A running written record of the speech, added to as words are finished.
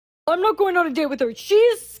I'm not going on a date with her. She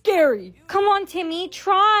is scary. Come on, Timmy,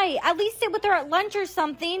 try. At least sit with her at lunch or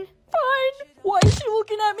something. Fine. Why is she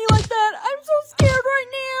looking at me like that? I'm so scared right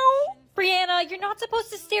now. Brianna, you're not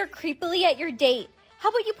supposed to stare creepily at your date. How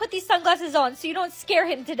about you put these sunglasses on so you don't scare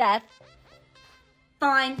him to death?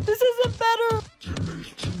 Fine. This isn't better.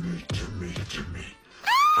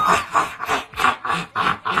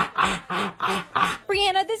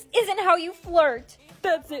 Brianna, this isn't how you flirt.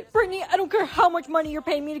 That's it. Brittany, I don't care how much money you're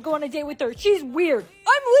paying me to go on a date with her. She's weird.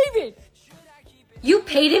 I'm leaving. You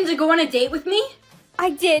paid him to go on a date with me? I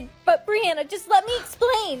did, but Brianna, just let me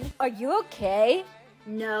explain. Are you okay?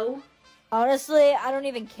 No. Honestly, I don't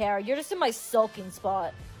even care. You're just in my sulking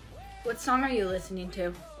spot. What song are you listening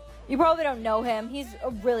to? You probably don't know him. He's a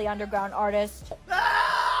really underground artist.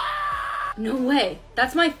 No way.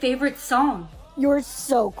 That's my favorite song. You're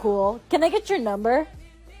so cool. Can I get your number?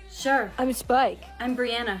 Sure. I'm Spike. I'm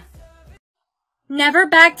Brianna. Never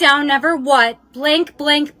back down, never what? Blank,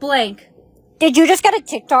 blank, blank. Did you just get a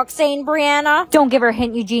TikTok saying, Brianna? Don't give her a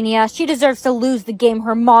hint, Eugenia. She deserves to lose the game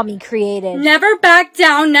her mommy created. Never back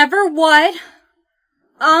down, never what?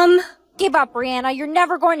 Give up, Brianna. You're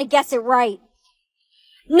never going to guess it right.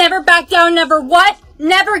 Never back down, never what?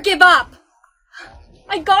 Never give up.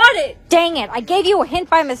 I got it. Dang it. I gave you a hint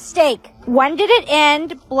by mistake. When did it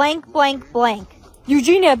end? Blank, blank, blank.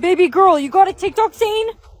 Eugenia, baby girl, you got a TikTok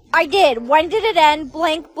saying? I did. When did it end?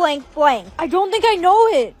 Blank, blank, blank. I don't think I know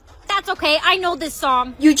it. That's okay. I know this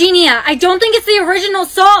song. Eugenia, I don't think it's the original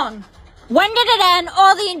song. When did it end?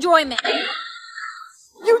 All the enjoyment.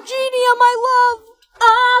 Eugenia, my love.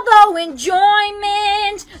 Although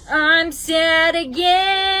enjoyment, I'm sad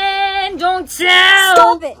again. Don't tell.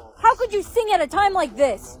 Stop it. How could you sing at a time like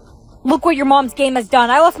this? Look what your mom's game has done.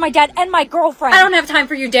 I lost my dad and my girlfriend. I don't have time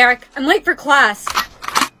for you, Derek. I'm late for class.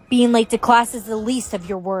 Being late to class is the least of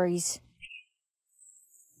your worries.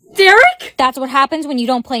 Derek? That's what happens when you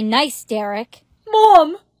don't play nice, Derek.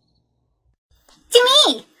 Mom!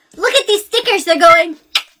 Timmy! Look at these stickers, they're going...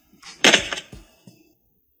 Timmy!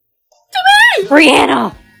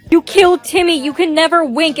 Brianna! You killed Timmy. You can never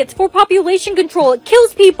wink. It's for population control. It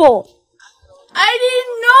kills people. I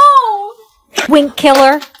didn't know! Wink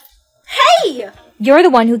killer. Hey! You're the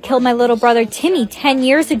one who killed my little brother Timmy 10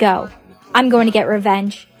 years ago. I'm going to get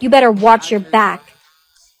revenge. You better watch your back.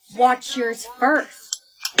 Watch yours first.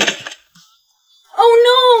 Oh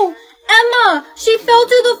no! Emma! She fell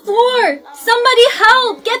to the floor! Somebody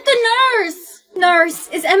help! Get the nurse! Nurse,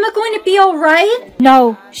 is Emma going to be alright?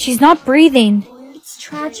 No, she's not breathing. It's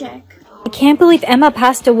tragic. I can't believe Emma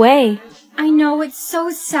passed away. I know, it's so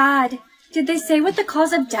sad. Did they say what the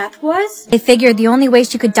cause of death was? They figured the only way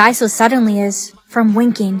she could die so suddenly is from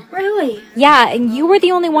winking. Really? Yeah, and you were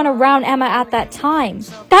the only one around Emma at that time.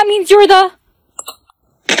 That means you're the...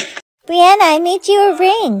 Brianna, I made you a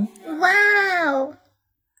ring. Wow.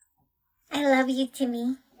 I love you,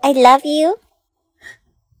 Timmy. I love you.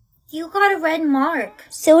 You got a red mark.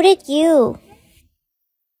 So did you.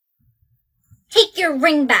 Take your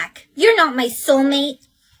ring back. You're not my soulmate.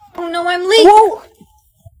 Oh no, I'm late. Whoa!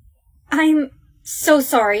 I'm so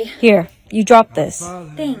sorry. Here, you dropped this.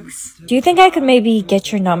 Thanks. Do you think I could maybe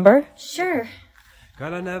get your number? Sure.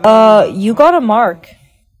 You got a mark.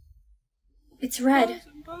 It's red.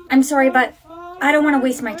 I'm sorry, but I don't want to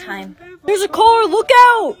waste my time. There's a car, look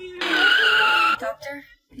out! Doctor,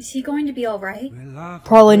 is he going to be alright?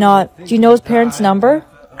 Probably not. Do you know his parents' number?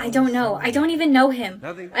 I don't know. I don't even know him.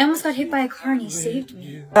 I almost got hit by a car and he saved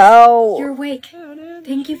me. Oh. You're awake.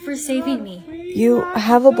 Thank you for saving me. You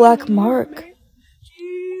have a black mark.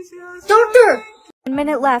 Doctor! 1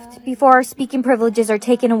 minute left before our speaking privileges are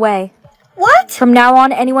taken away. What? From now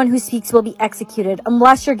on, anyone who speaks will be executed,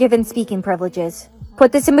 unless you're given speaking privileges.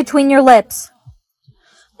 Put this in between your lips.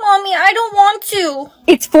 Mommy, I don't want to.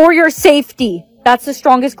 It's for your safety. That's the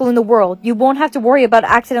strongest glue in the world. You won't have to worry about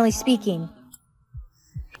accidentally speaking.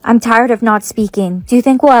 I'm tired of not speaking. Do you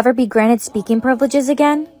think we'll ever be granted speaking privileges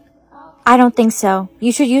again? I don't think so.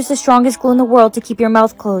 You should use the strongest glue in the world to keep your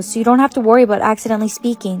mouth closed so you don't have to worry about accidentally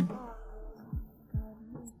speaking.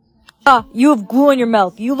 Ah, you have glue on your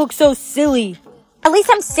mouth. You look so silly. At least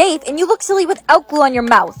I'm safe, and you look silly without glue on your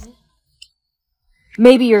mouth.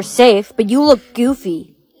 Maybe you're safe, but you look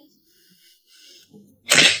goofy.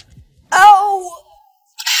 Oh!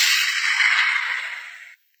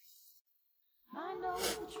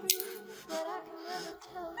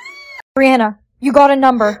 Brianna, you got a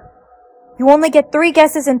number. You only get 3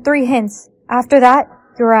 guesses and 3 hints. After that,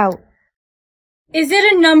 you're out. Is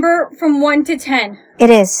it a number from 1 to 10? It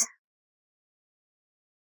is.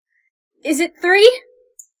 Is it 3?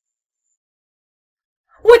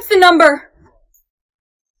 What's the number?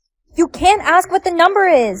 You can't ask what the number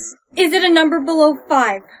is. Is it a number below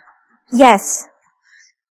 5? Yes.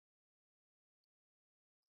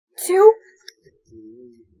 2?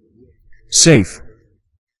 Safe.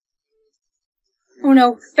 Oh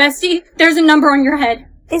no, Bestie, there's a number on your head.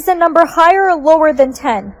 Is the number higher or lower than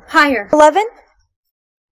 10? Higher. 11?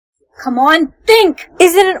 Come on, think!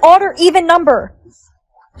 Is it an odd or even number?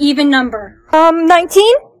 Even number.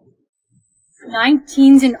 19?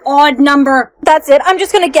 19's an odd number. That's it. I'm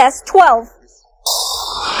just gonna guess. 12.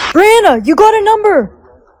 Brianna, you got a number!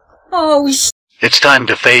 Oh, It's time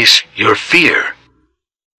to face your fear.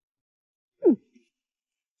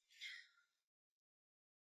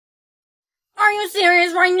 Are you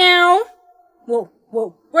serious right now? Whoa,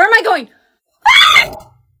 whoa, where am I going?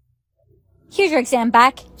 Here's your exam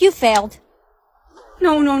back. You failed.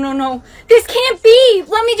 No. This can't be!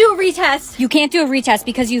 Let me do a retest. You can't do a retest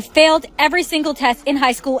because you failed every single test in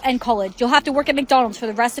high school and college. You'll have to work at McDonald's for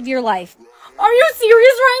the rest of your life. Are you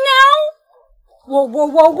serious right now?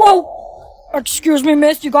 Whoa. Excuse me,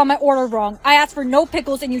 miss. You got my order wrong. I asked for no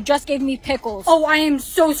pickles and you just gave me pickles. Oh, I am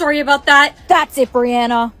so sorry about that. That's it,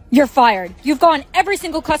 Brianna. You're fired. You've gotten every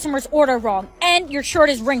single customer's order wrong, and your shirt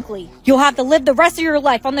is wrinkly. You'll have to live the rest of your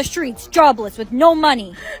life on the streets, jobless, with no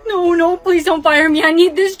money. No, please don't fire me. I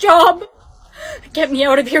need this job. Get me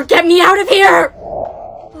out of here. Get me out of here.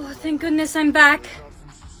 Oh, thank goodness I'm back.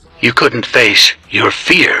 You couldn't face your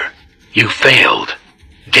fear. You failed.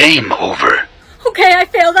 Game over. Okay, I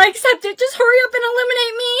failed. I accept it. Just hurry up and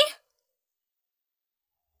eliminate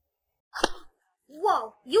me.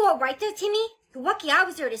 Whoa, you alright there, Timmy? You're lucky I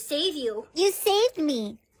was there to save you. You saved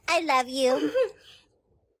me. I love you.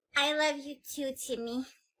 I love you too, Timmy.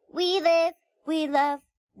 We live, we love,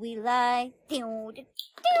 we lie. Timmy,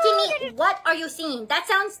 what are you singing? That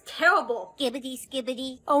sounds terrible. Skibbity,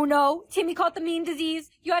 skibbity. Oh no, Timmy caught the meme disease.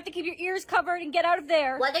 You have to keep your ears covered and get out of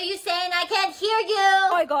there. What are you saying? I can't hear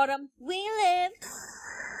you. I got him. We live.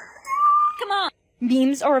 Come on.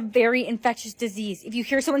 Memes are a very infectious disease. If you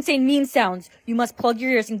hear someone saying meme sounds, you must plug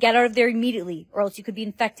your ears and get out of there immediately, or else you could be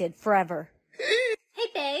infected forever. Hey,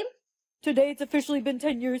 babe. Today it's officially been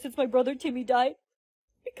 10 years since my brother Timmy died.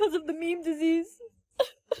 Because of the meme disease.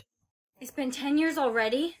 It's been 10 years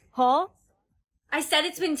already? Huh? I said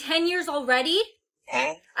it's been 10 years already?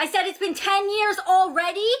 Huh? I said it's been 10 years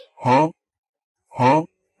already? Huh? Oh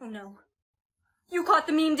no. You caught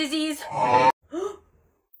the meme disease.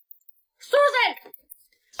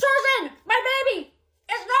 Susan! My baby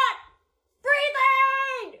is not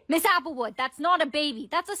breathing! Miss Applewood, that's not a baby.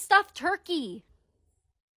 That's a stuffed turkey.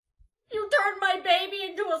 You turned my baby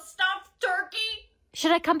into a stuffed turkey?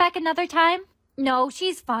 Should I come back another time? No,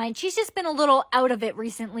 she's fine. She's just been a little out of it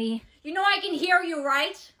recently. You know I can hear you,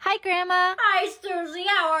 right? Hi, Grandma. Hi, Susie.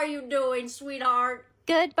 How are you doing, sweetheart?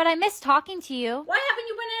 Good, but I miss talking to you. Why haven't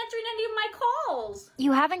you been answering any of my calls?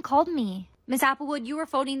 You haven't called me. Miss Applewood, you were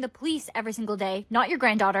phoning the police every single day, not your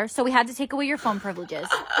granddaughter, so we had to take away your phone privileges.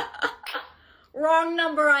 Wrong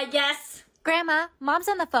number, I guess. Grandma, Mom's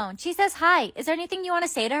on the phone. She says hi. Is there anything you want to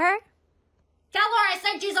say to her? Tell her I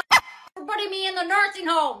said she's a for putting me in the nursing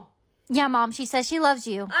home. Yeah, Mom, she says she loves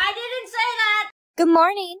you. I didn't say that. Good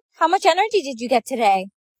morning. How much energy did you get today?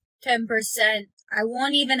 10%. I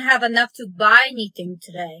won't even have enough to buy anything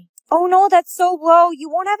today. Oh no, that's so low. You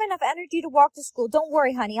won't have enough energy to walk to school. Don't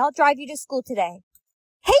worry, honey. I'll drive you to school today.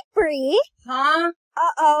 Hey, Bree. Huh?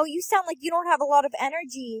 Uh-oh, you sound like you don't have a lot of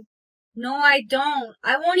energy. No, I don't.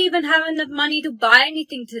 I won't even have enough money to buy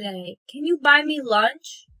anything today. Can you buy me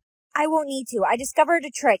lunch? I won't need to. I discovered a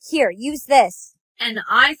trick. Here, use this. An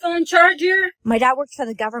iPhone charger? My dad works for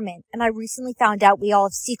the government, and I recently found out we all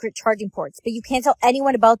have secret charging ports, but you can't tell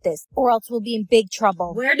anyone about this, or else we'll be in big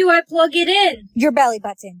trouble. Where do I plug it in? Your belly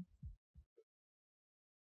button.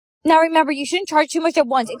 Now remember, you shouldn't charge too much at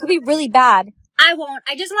once. It could be really bad. I won't.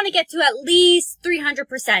 I just want to get to at least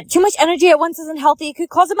 300%. Too much energy at once isn't healthy. It could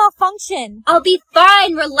cause a malfunction. I'll be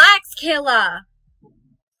fine. Relax, Kayla.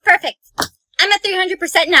 Perfect. I'm at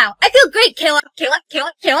 300% now. I feel great, Kayla.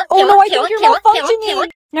 Oh no, I think you're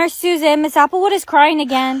malfunctioning. Nurse Susan, Miss Applewood is crying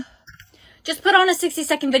again. Just put on a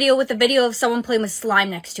 60-second video with a video of someone playing with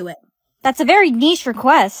slime next to it. That's a very niche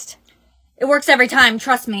request. It works every time,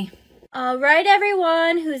 trust me. All right,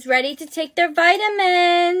 everyone, who's ready to take their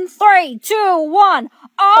vitamins? 3, 2, 1.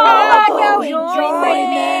 Oh,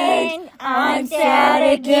 enjoyment. I'm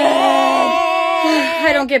sad again.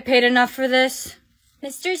 I don't get paid enough for this.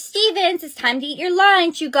 Mr. Stevens, it's time to eat your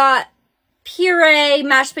lunch. You got puree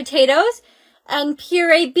mashed potatoes and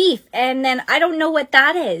puree beef, and then I don't know what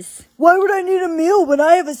that is. Why would I need a meal when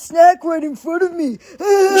I have a snack right in front of me?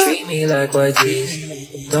 Treat me like white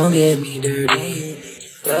teeth. Don't get me dirty.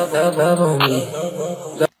 Love on me.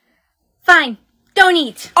 Fine. Don't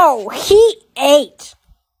eat. Oh, he ate.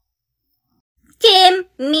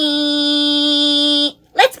 Timmy.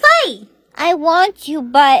 Let's play. I want you,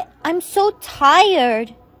 but I'm so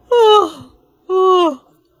tired. Oh,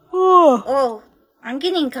 I'm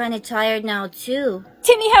getting kind of tired now, too.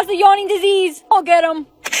 Timmy has the yawning disease. I'll get him.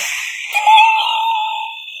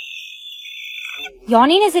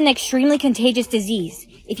 Yawning is an extremely contagious disease.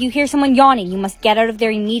 If you hear someone yawning, you must get out of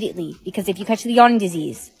there immediately, because if you catch the yawning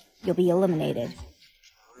disease, you'll be eliminated.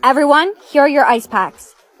 Everyone, here are your ice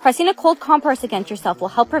packs. Pressing a cold compress against yourself will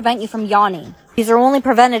help prevent you from yawning. These are only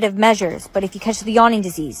preventative measures, but if you catch the yawning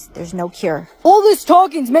disease, there's no cure. All this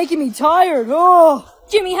talking's making me tired. Oh.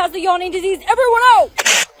 Jimmy has the yawning disease. Everyone out!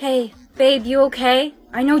 Hey, babe, you okay?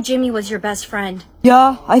 I know Jimmy was your best friend.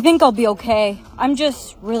 Yeah, I think I'll be okay. I'm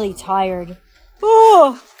just really tired.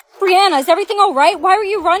 Oh, Brianna, is everything all right? Why were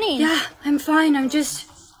you running? Yeah, I'm fine. I'm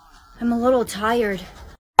a little tired.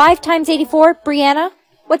 5 times 84, Brianna?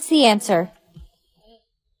 What's the answer?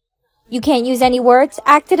 You can't use any words?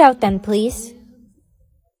 Act it out then, please.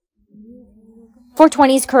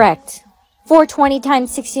 420 is correct. 420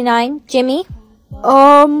 times 69, Jimmy?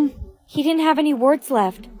 He didn't have any words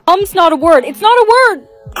left. It's not a word. It's not a word!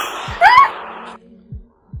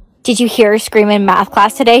 Did you hear her scream in math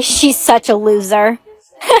class today? She's such a loser.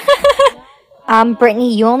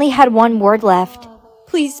 Brittany, you only had 1 word left.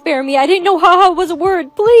 Please spare me. I didn't know haha was a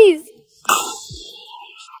word. Please.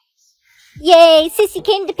 Yay, Sissy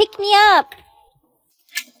came to pick me up.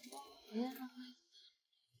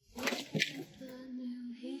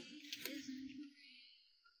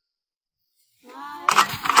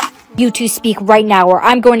 You two speak right now or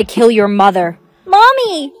I'm going to kill your mother.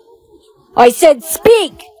 Mommy! I said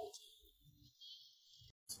speak!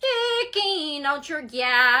 Sticking out your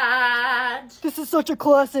gad. This is such a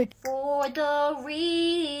classic. For the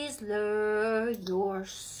Riesler, you're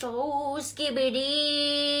so skibbity.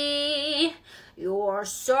 You're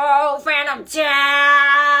so phantom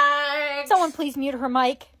tag. Someone please mute her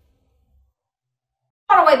mic.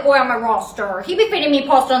 Not a white boy on my roster. He be feeding me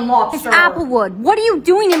pasta and lobster. Miss Applewood, what are you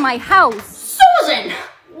doing in my house? Susan,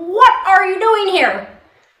 what are you doing here?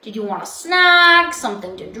 Did you want a snack,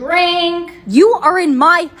 something to drink? You are in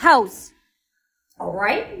my house.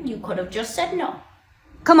 Alright, you could have just said no.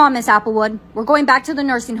 Come on, Miss Applewood. We're going back to the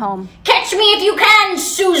nursing home. Catch me if you can,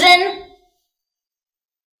 Susan!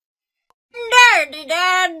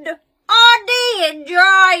 Dad!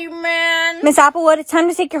 enjoy, man! Miss Applewood, it's time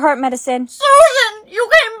to take your heart medicine. Susan, you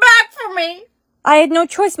came back for me! I had no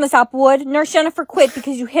choice, Miss Applewood. Nurse Jennifer quit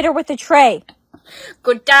because you hit her with a tray.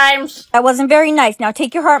 Good times. That wasn't very nice. Now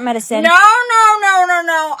take your heart medicine. No.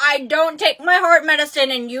 I don't take my heart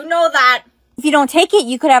medicine, and you know that. If you don't take it,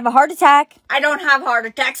 you could have a heart attack. I don't have heart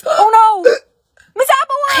attacks. Oh no! Miss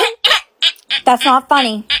Applewood! That's not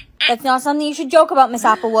funny. That's not something you should joke about, Miss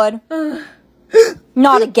Applewood.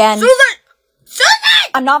 Not again. Susan!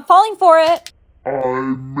 I'm not falling for it. I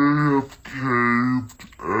may have caved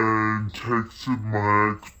and texted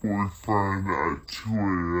my ex-boyfriend at 2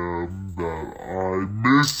 a.m. that I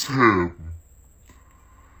miss him.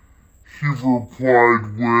 He replied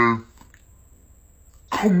with,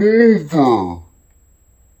 "Come over."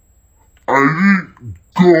 I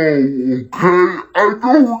didn't go, okay? I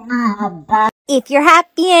don't need a bed. If you're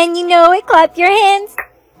happy and you know it, clap your hands.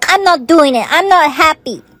 I'm not doing it. I'm not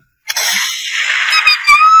happy.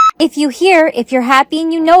 If you're happy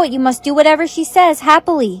and you know it, you must do whatever she says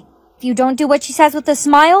happily. If you don't do what she says with a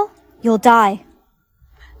smile, you'll die.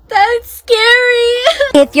 That's scary.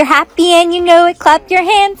 If you're happy and you know it, clap your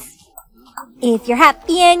hands. If you're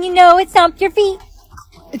happy and you know it, stomp your feet.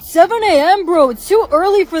 It's 7 a.m., bro. It's too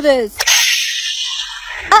early for this.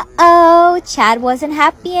 Uh-oh, Chad wasn't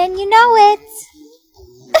happy and you know it.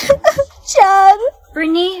 Chad.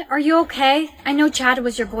 Brittany, are you okay? I know Chad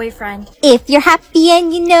was your boyfriend. If you're happy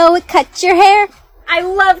and you know it, cut your hair. I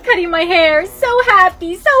love cutting my hair. So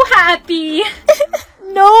happy, so happy.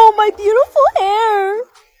 No, my beautiful hair.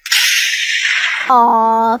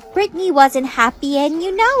 Aw, Brittany wasn't happy and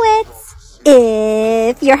you know it.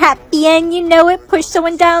 If you're happy and you know it, push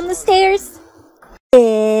someone down the stairs.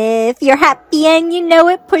 If you're happy and you know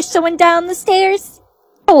it, push someone down the stairs.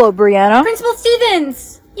 Hello, Brianna. Principal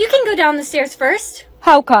Stevens, you can go down the stairs first.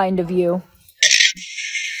 How kind of you.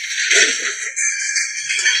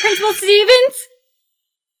 Principal Stevens?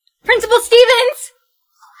 Principal Stevens?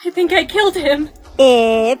 I think I killed him.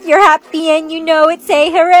 If you're happy and you know it, say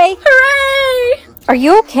hooray. Hooray! Are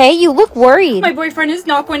you okay? You look worried. My boyfriend is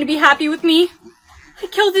not going to be happy with me. I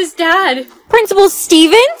killed his dad. Principal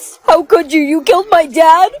Stevens? How could you? You killed my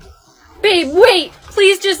dad? Babe, wait! Please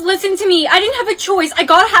please just listen to me. I didn't have a choice. I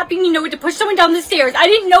got happy and you know it to push someone down the stairs. I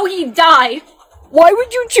didn't know he'd die. Why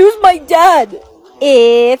would you choose my dad?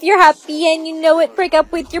 If you're happy and you know it, break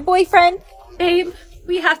up with your boyfriend. Babe,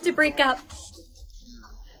 we have to break up.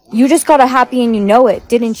 You just got a happy and you know it,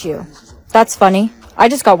 didn't you? That's funny. I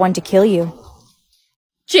just got one to kill you.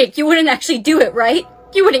 Jake, you wouldn't actually do it, right?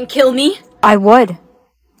 You wouldn't kill me. I would.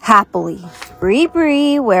 Happily.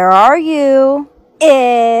 Bree, where are you?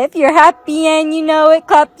 If you're happy and you know it,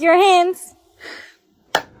 clap your hands.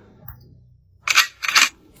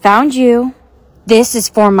 Found you. This is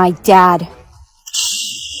for my dad.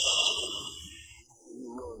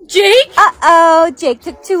 Jake? Uh-oh, Jake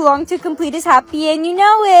took too long to complete his happy and you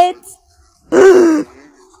know it.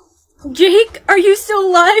 Jake, are you still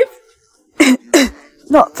alive?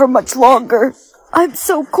 Not for much longer. I'm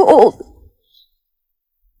so cold.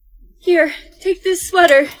 Here, take this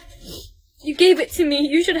sweater. You gave it to me.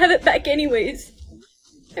 You should have it back anyways.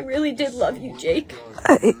 I really did love you, Jake.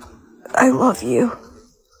 I love you.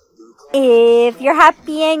 If you're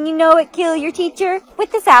happy and you know it, kill your teacher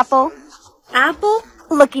with this apple. Apple?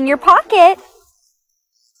 Look in your pocket.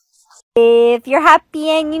 If you're happy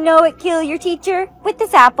and you know it, kill your teacher with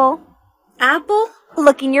this apple. Apple?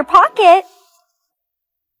 Look in your pocket.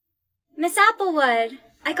 Miss Applewood,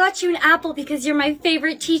 I got you an apple because you're my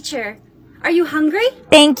favorite teacher. Are you hungry?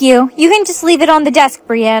 Thank you. You can just leave it on the desk,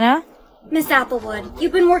 Brianna. Miss Applewood,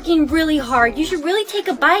 you've been working really hard. You should really take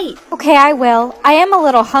a bite. Okay, I will. I am a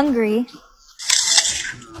little hungry.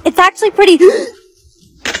 It's actually pretty...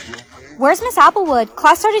 Where's Miss Applewood?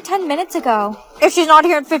 Class started 10 minutes ago. If she's not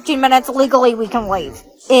here in 15 minutes, legally we can leave.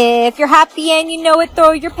 If you're happy and you know it,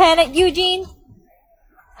 throw your pen at Eugene.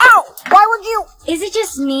 Ow! Why would you? Is it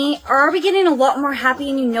just me, or are we getting a lot more happy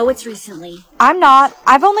and you know it's recently? I'm not.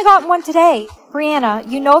 I've only gotten one today. Brianna,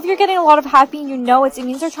 you know if you're getting a lot of happy and you know it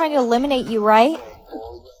means they're trying to eliminate you, right?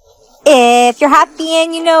 If you're happy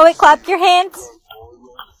and you know it, clap your hands.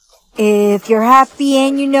 If you're happy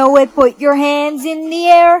and you know it, put your hands in the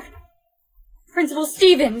air. Principal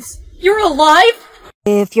Stevens, you're alive?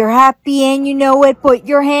 If you're happy and you know it, put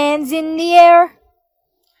your hands in the air.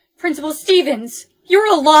 Principal Stevens, you're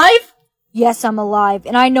alive? Yes, I'm alive,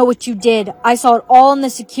 and I know what you did. I saw it all in the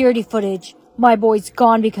security footage. My boy's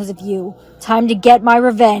gone because of you. Time to get my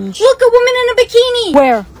revenge. Look, a woman in a bikini!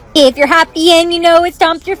 Where? If you're happy and you know it,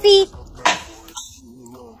 stomp your feet.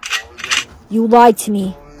 You lied to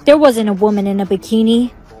me. There wasn't a woman in a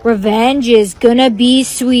bikini. Revenge is gonna be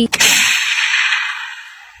sweet.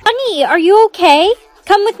 Honey, are you okay?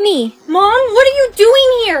 Come with me. Mom, what are you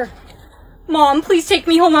doing here? Mom, please take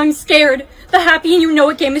me home. I'm scared. The Happy and You Know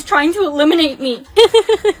It game is trying to eliminate me.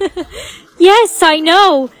 Yes, I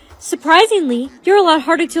know. Surprisingly, you're a lot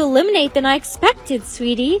harder to eliminate than I expected,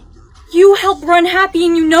 sweetie. You help run Happy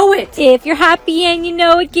and You Know It. If you're happy and you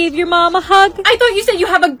know it, give your mom a hug. I thought you said you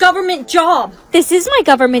have a government job. This is my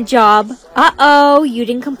government job. Uh-oh, you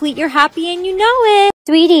didn't complete your happy and you know it.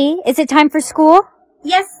 Sweetie, is it time for school?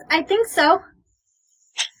 Yes, I think so.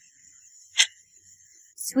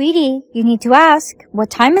 Sweetie, you need to ask, what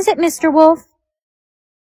time is it, Mr. Wolf?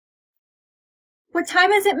 What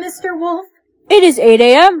time is it, Mr. Wolf? It is 8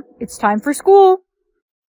 a.m. It's time for school.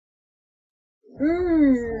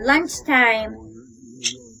 Lunchtime.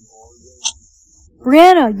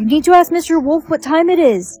 Brianna, you need to ask Mr. Wolf what time it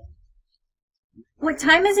is. What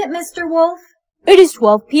time is it, Mr. Wolf? It is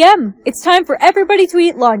 12 p.m. It's time for everybody to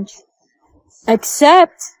eat lunch.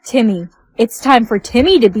 Except Timmy. It's time for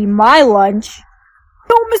Timmy to be my lunch.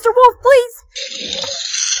 No, Mr. Wolf, please!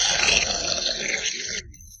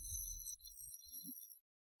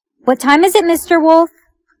 What time is it, Mr. Wolf?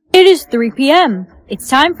 It is 3 p.m. It's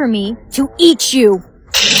time for me to eat you.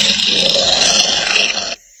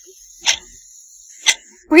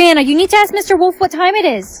 Brianna, you need to ask Mr. Wolf what time it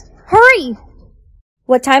is. Hurry!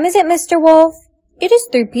 What time is it, Mr. Wolf? It is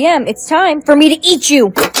 3 p.m. It's time for me to eat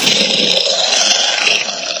you.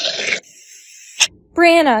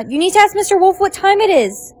 Brianna, you need to ask Mr. Wolf what time it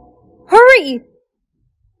is. Hurry!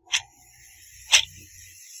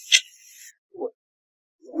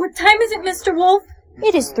 What time is it, Mr. Wolf?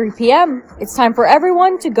 It is 3 p.m. It's time for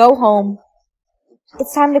everyone to go home.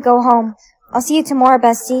 It's time to go home. I'll see you tomorrow,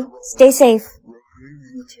 bestie. Stay safe.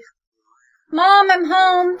 Mom, I'm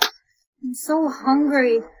home. I'm so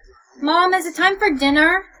hungry. Mom, is it time for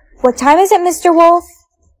dinner? What time is it, Mr. Wolf?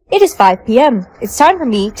 It is 5 p.m. It's time for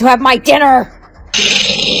me to have my dinner.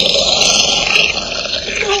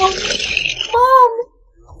 Mom!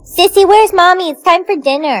 Sissy, where's Mommy? It's time for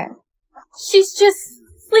dinner. She's just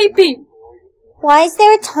sleeping. Why is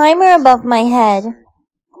there a timer above my head?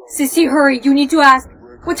 Sissy, hurry. You need to ask.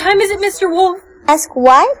 What time is it, Mr. Wolf? Ask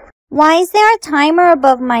what? Why is there a timer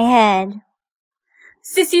above my head?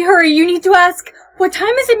 Sissy, hurry, you need to ask, what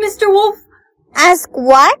time is it, Mr. Wolf? Ask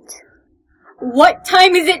what? What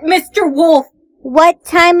time is it, Mr. Wolf? What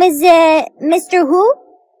time is it, Mr. Who?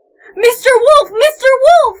 Mr. Wolf! Mr.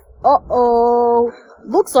 Wolf! Uh-oh.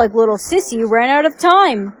 Looks like little Sissy ran out of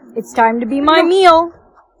time. It's time to be my meal.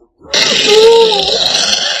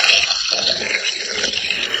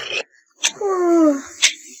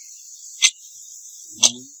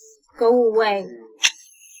 Go away.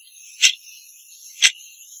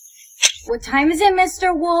 What time is it,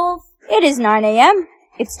 Mr. Wolf? It is 9 a.m.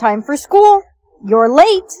 It's time for school. You're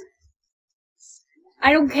late.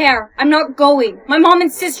 I don't care. I'm not going. My mom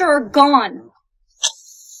and sister are gone.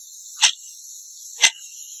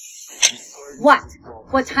 What?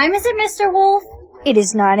 What time is it, Mr. Wolf? It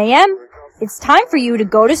is 9 a.m. It's time for you to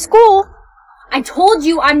go to school. I told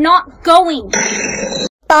you I'm not going.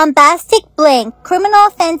 Bombastic blank. Criminal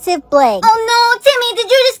offensive blank. Oh no, Timmy, did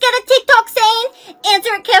you just get a TikTok saying?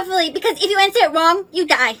 Answer it carefully, because if you answer it wrong, you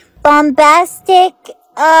die. Bombastic,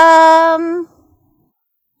 Timmy,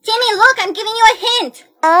 look, I'm giving you a hint.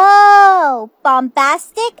 Oh,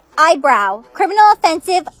 bombastic eyebrow. Criminal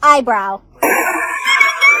offensive eyebrow.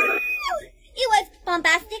 It was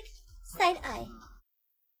bombastic side eye.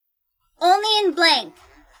 Only in blank.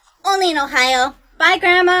 Only in Ohio. Bye,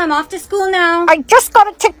 Grandma. I'm off to school now. I just got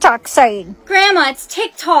a TikTok saying. Grandma, it's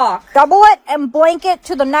TikTok. Double it and blank it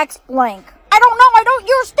to the next blank. I don't know. I don't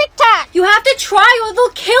use TikTok. You have to try or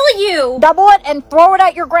they'll kill you. Double it and throw it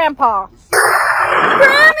at your grandpa.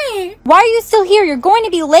 Grammy! Why are you still here? You're going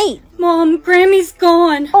to be late. Mom, Grammy's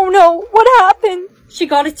gone. Oh no. What happened? She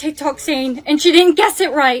got a TikTok saying and she didn't guess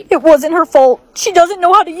it right. It wasn't her fault. She doesn't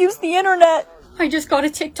know how to use the internet. I just got a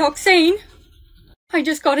TikTok saying.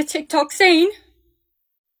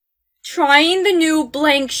 Trying the new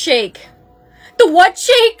blank shake. The what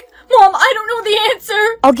shake? Mom, I don't know the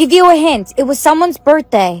answer. I'll give you a hint. It was someone's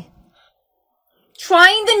birthday.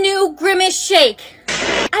 Trying the new grimace shake.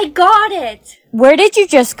 I got it. Where did you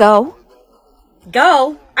just go?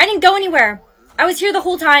 Go? I didn't go anywhere. I was here the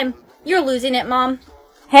whole time. You're losing it, Mom.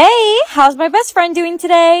 Hey, how's my best friend doing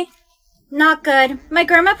today? Not good. My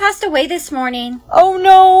grandma passed away this morning. Oh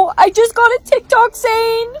no, I just got a TikTok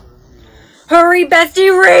saying. Hurry, bestie,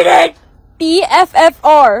 read it!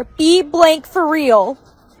 BFFR, be blank for real.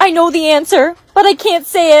 I know the answer, but I can't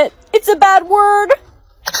say it. It's a bad word.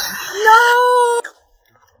 No!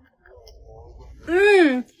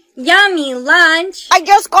 Yummy lunch. I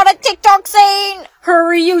just got a TikTok saying.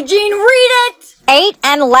 Hurry, Eugene, read it! 8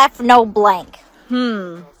 and left no blank. 8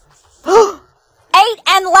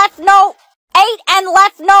 and left no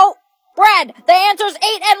bread. The answer's 8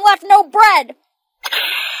 and left no bread.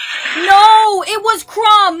 No, it was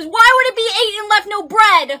crumbs. Why would it be 8 and left no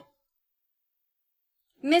bread?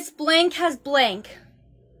 Miss Blank has blank.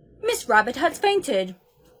 Miss Rabbit has fainted.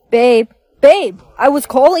 Babe, I was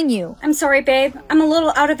calling you. I'm sorry, babe. I'm a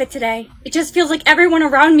little out of it today. It just feels like everyone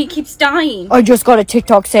around me keeps dying. I just got a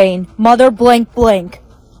TikTok saying, mother blank blank.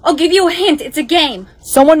 I'll give you a hint. It's a game.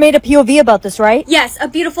 Someone made a POV about this, right? Yes, a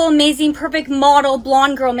beautiful, amazing, perfect model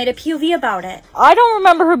blonde girl made a POV about it. I don't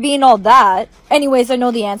remember her being all that. Anyways, I know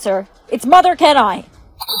the answer. It's Mother Can I.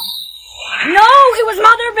 No, it was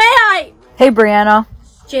Mother May I. Hey, Brianna.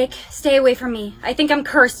 Jake, stay away from me. I think I'm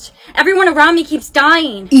cursed. Everyone around me keeps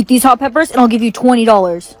dying. Eat these hot peppers and I'll give you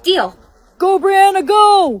 $20. Deal. Go, Brianna,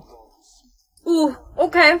 go! Ooh,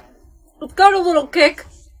 okay. Let's got a little kick.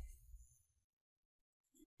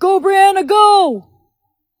 Go, Brianna, go!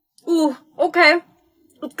 Ooh, okay.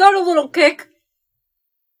 Let's got a little kick.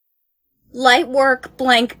 Light work,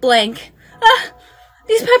 blank, blank. Ah,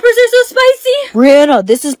 these peppers are so spicy. Brianna,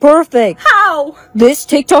 this is perfect. How? This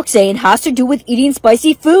TikTok saying has to do with eating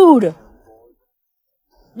spicy food.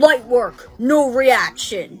 Light work, no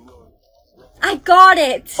reaction. I got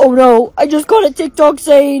it. Oh no, I just got a TikTok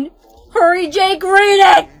saying. Hurry, Jake, read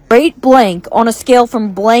it. Rate blank on a scale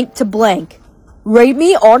from blank to blank. Rate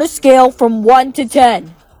me on a scale from 1 to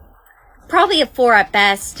 10. Probably a 4 at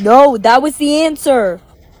best. No, that was the answer.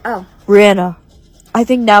 Oh. Brianna, I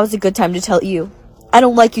think now is a good time to tell you. I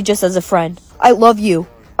don't like you just as a friend. I love you.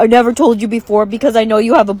 I never told you before because I know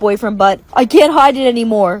you have a boyfriend, but I can't hide it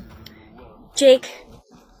anymore. Jake,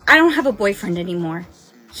 I don't have a boyfriend anymore.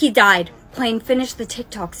 He died playing Finish the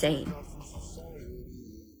TikTok saying.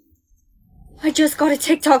 I just got a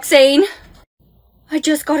TikTok saying.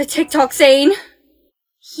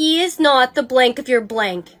 He is not the blank of your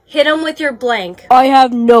blank. Hit him with your blank. I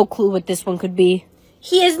have no clue what this one could be.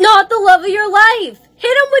 He is not the love of your life.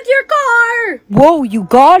 Hit him with your car. Whoa, you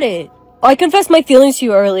got it. I confessed my feelings to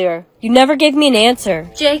you earlier. You never gave me an answer.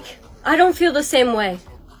 Jake, I don't feel the same way.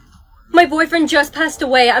 My boyfriend just passed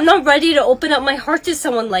away. I'm not ready to open up my heart to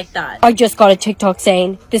someone like that. I just got a TikTok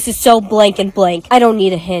saying, this is so blank and blank. I don't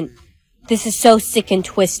need a hint. This is so sick and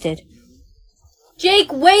twisted.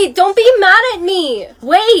 Jake, wait! Don't be mad at me!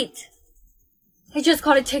 Wait! I just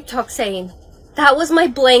got a TikTok saying, that was my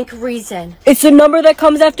blank reason. It's the number that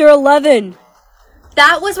comes after 11.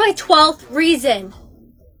 That was my 12th reason.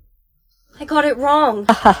 I got it wrong.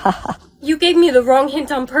 You gave me the wrong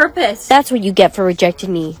hint on purpose. That's what you get for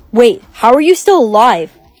rejecting me. Wait, how are you still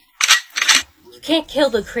alive? You can't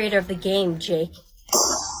kill the creator of the game, Jake.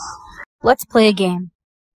 Let's play a game.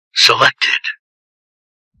 Selected.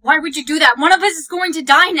 Why would you do that? One of us is going to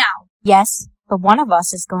die now. Yes, but one of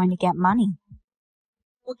us is going to get money.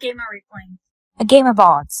 What game are we playing? A game of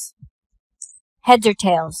odds. Heads or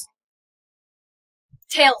tails?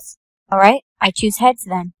 Tails. Alright, I choose heads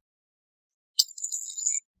then.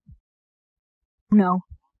 No,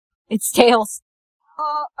 it's tails.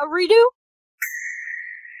 A redo?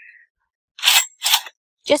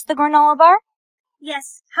 Just the granola bar?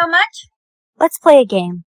 Yes. How much? Let's play a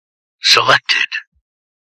game. Selected.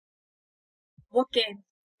 What game?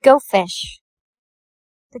 Go fish.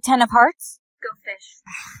 The 10 of hearts? Go fish.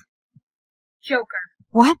 Joker.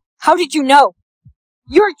 What? How did you know?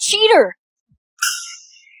 You're a cheater!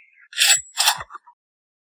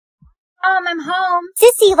 I'm home.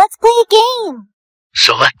 Sissy, let's play a game.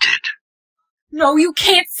 Selected. No, you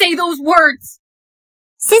can't say those words.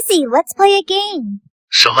 Sissy, let's play a game.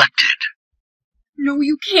 Selected. No,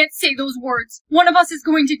 you can't say those words. One of us is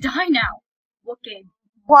going to die now. What game?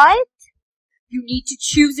 What? You need to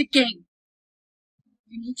choose a game.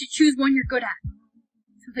 You need to choose one you're good at,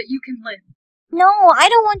 so that you can live. No, I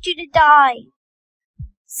don't want you to die.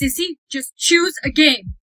 Sissy, just choose a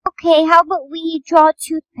game. Okay, how about we draw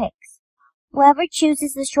toothpicks? Whoever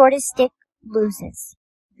chooses the shortest stick loses.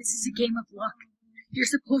 This is a game of luck. You're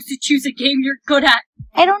supposed to choose a game you're good at.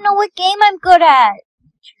 I don't know what game I'm good at.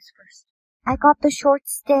 Choose first. I got the short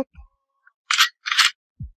stick.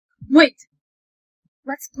 Wait.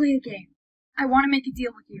 Let's play a game. I want to make a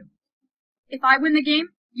deal with you. If I win the game,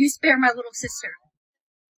 you spare my little sister.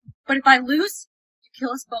 But if I lose, you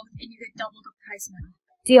kill us both and you get double the prize money.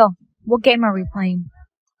 Deal. What game are we playing?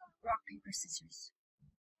 Rock, paper, scissors.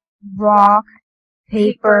 Rock,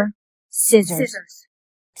 paper, scissors. Scissors.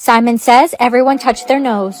 Simon says everyone touch their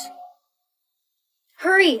nose.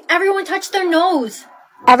 Hurry! Everyone touch their nose!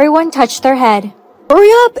 Everyone touch their head.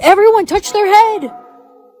 Hurry up! Everyone touch their head!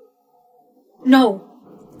 No.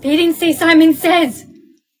 They didn't say Simon says.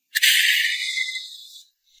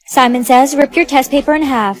 Simon says rip your test paper in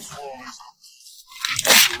half.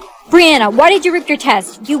 Brianna, why did you rip your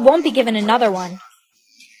test? You won't be given another one.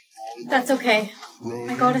 That's okay.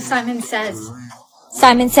 I got a Simon says.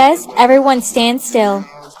 Simon says everyone stand still.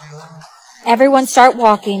 Everyone start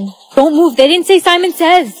walking. Don't move. They didn't say Simon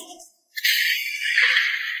says.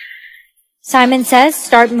 Simon says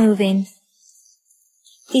start moving.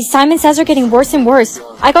 These Simon says are getting worse and worse.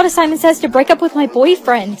 I got a Simon says to break up with my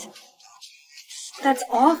boyfriend. That's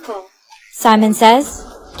awful. Simon says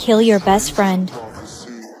kill your best friend.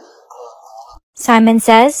 Simon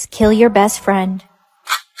says kill your best friend.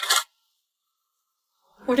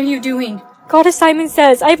 What are you doing? Got a Simon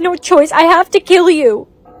says I have no choice. I have to kill you.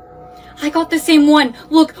 I got the same one.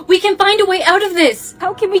 Look, we can find a way out of this.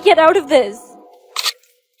 How can we get out of this?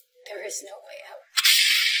 There is no way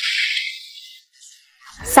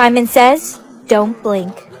out. Simon says, don't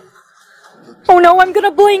blink. Oh no, I'm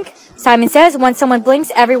gonna blink. Simon says, once someone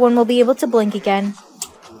blinks, everyone will be able to blink again.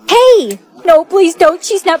 Hey! No, please don't.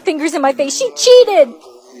 She snapped fingers in my face. She cheated!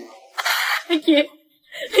 I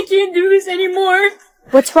can't do this anymore.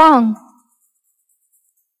 What's wrong?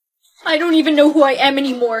 I don't even know who I am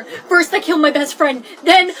anymore. First I kill my best friend,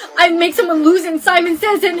 then I make someone lose and Simon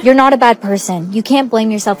says and— You're not a bad person. You can't blame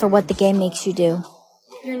yourself for what the game makes you do.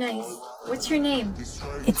 You're nice. What's your name?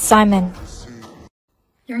 It's Simon.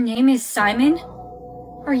 Your name is Simon?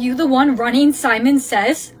 Are you the one running Simon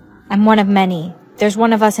Says? I'm one of many. There's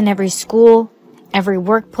one of us in every school, every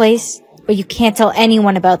workplace, but you can't tell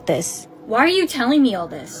anyone about this. Why are you telling me all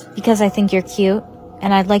this? Because I think you're cute,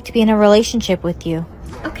 and I'd like to be in a relationship with you.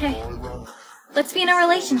 Okay. Let's be in a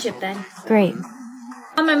relationship then. Great.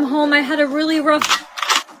 Mom, I'm home. I had a really rough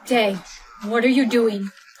day. What are you doing?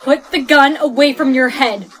 Put the gun away from your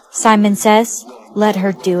head. Simon says, let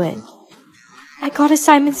her do it. I got a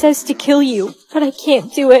Simon says to kill you, but I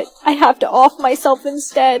can't do it. I have to off myself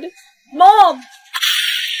instead. Mom!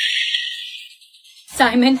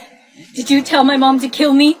 Simon, did you tell my mom to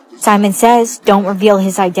kill me? Simon says, don't reveal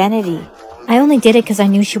his identity. I only did it because I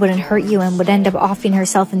knew she wouldn't hurt you and would end up offing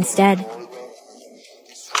herself instead.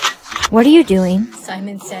 What are you doing?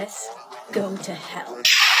 Simon says, Go to hell.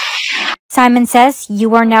 Simon says,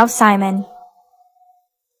 you are now Simon.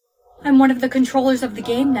 I'm one of the controllers of the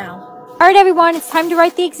game now. Alright everyone, it's time to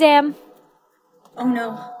write the exam. Oh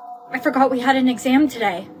no, I forgot we had an exam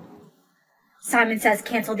today. Simon says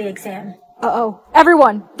cancel the exam. Uh-oh.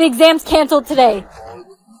 Everyone, the exam's canceled today.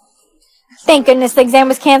 Thank goodness the exam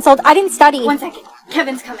was canceled. I didn't study. 1 second.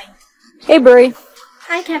 Kevin's coming. Hey, Brianna.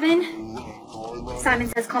 Hi, Kevin. Simon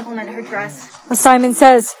says compliment her dress. Simon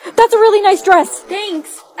says, that's a really nice dress.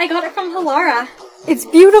 Thanks. I got it from Halara. It's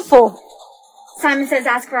beautiful. Simon says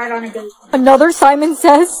ask her out on a date. Another Simon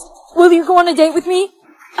says, will you go on a date with me?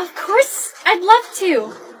 Of course. I'd love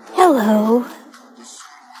to. Hello.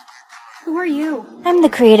 Who are you? I'm the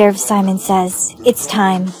creator of Simon Says. It's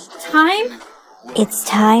time. Time? It's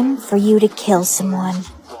time for you to kill someone.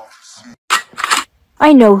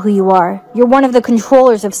 I know who you are. You're one of the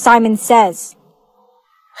controllers of Simon Says.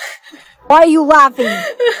 Why are you laughing?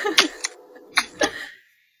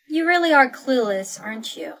 You really are clueless,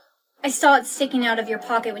 aren't you? I saw it sticking out of your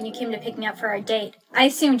pocket when you came to pick me up for our date. I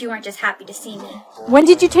assumed you weren't just happy to see me. When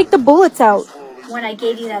did you take the bullets out? When I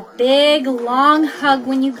gave you that big, long hug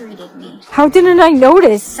when you greeted me. How didn't I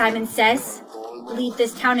notice? Simon says, leave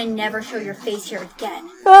this town and never show your face here again.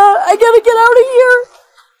 I gotta get out of here!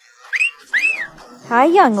 Hi,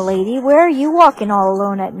 young lady. Where are you walking all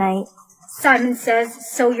alone at night? Simon says,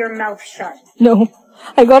 sew your mouth shut. No.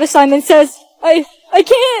 I got a Simon Says. I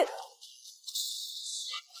can't!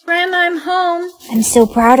 Grandma, I'm home. I'm so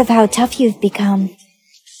proud of how tough you've become.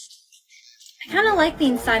 I kind of like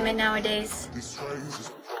being Simon nowadays.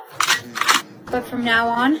 But from now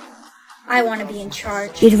on, I want to be in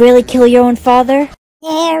charge. You'd really kill your own father?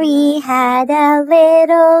 Mary had a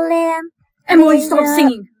little lamb. Emily, stop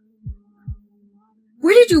singing.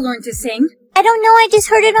 Where did you learn to sing? I don't know, I just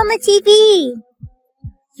heard it on the TV.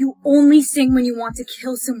 You only sing when you want to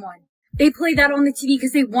kill someone. They play that on the TV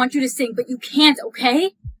because they want you to sing, but you can't,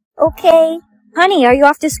 okay? Okay. Honey, are you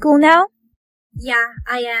off to school now? Yeah,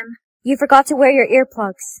 I am. You forgot to wear your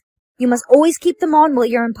earplugs. You must always keep them on while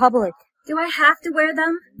you're in public. Do I have to wear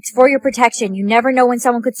them? It's for your protection. You never know when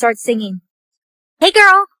someone could start singing. Hey,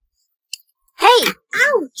 girl. Hey.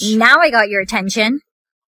 Ouch. Now I got your attention.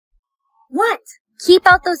 What? Keep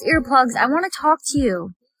out those earplugs. I want to talk to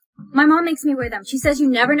you. My mom makes me wear them. She says you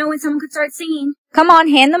never know when someone could start singing. Come on,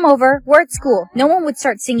 hand them over. We're at school. No one would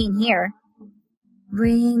start singing here.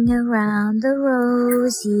 Bring around the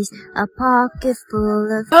rosies, a pocket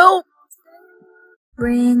full of... Help!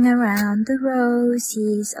 Bring around the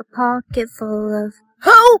rosies, a pocket full of...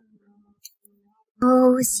 Help!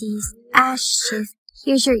 Rosies, ashes.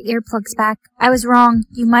 Here's your earplugs back. I was wrong.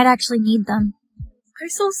 You might actually need them. I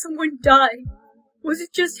saw someone die. Was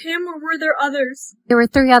it just him or were there others? There were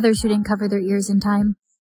 3 others who didn't cover their ears in time.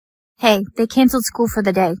 Hey, they canceled school for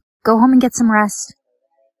the day. Go home and get some rest.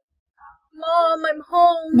 Mom, I'm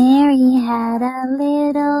home. Mary had a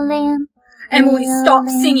little lamb. Emily, stop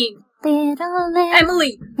singing. Little lamb.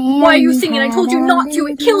 Emily, why are you singing? I told you not to.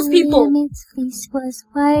 It kills people. Its fleece was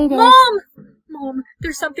white. Mom,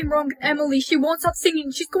 there's something wrong with Emily. She won't stop singing.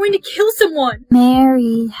 She's going to kill someone.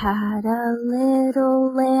 Mary had a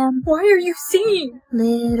little lamb. Why are you singing?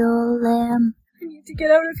 Little lamb. I need to get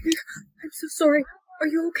out of here. I'm so sorry. Are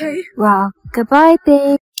you okay? Rock goodbye,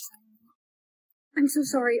 babe. I'm so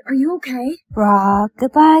sorry. Are you okay? Rock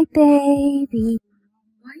goodbye, baby.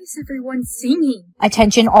 Why is everyone singing?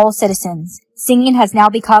 Attention all citizens. Singing has now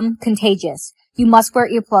become contagious. You must wear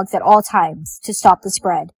earplugs at all times to stop the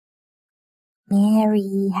spread.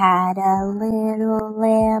 Mary had a little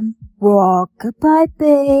lamb. Rock goodbye,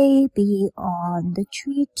 baby, on the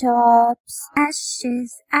treetops.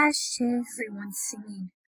 Ashes, ashes. Everyone's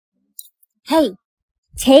singing. Hey,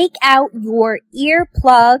 take out your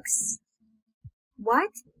earplugs.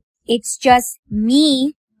 What? It's just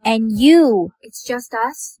me and you. It's just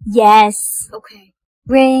us? Yes. Okay.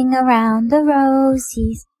 Ring around the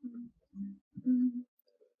rosies.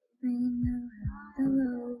 Ring around the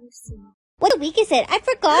rosies. What week is it? I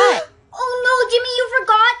forgot. Oh no, Jimmy, you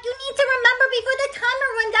forgot. You need to remember before the timer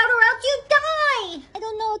runs out or else you die. I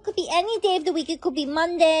don't know. It could be any day of the week. It could be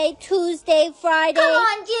Monday, Tuesday, Friday. Come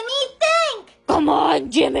on, Jimmy, think. Come on,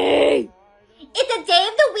 Jimmy! It's a day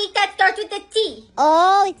of the week that starts with a T.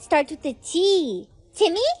 Oh, it starts with a T.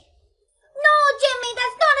 Timmy? No, Jimmy,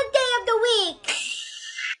 that's not a day of the week.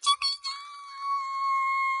 Jimmy, no!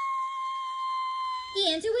 The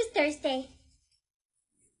answer was Thursday.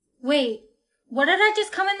 Wait, what did I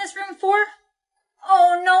just come in this room for?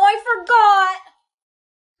 Oh no, I forgot!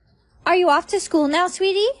 Are you off to school now,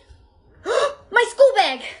 sweetie? My school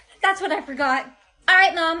bag! That's what I forgot.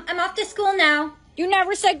 Alright, Mom, I'm off to school now. You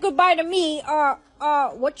never said goodbye to me.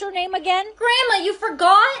 What's your name again? Grandma, you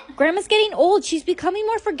forgot? Grandma's getting old. She's becoming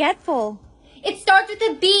more forgetful. It starts with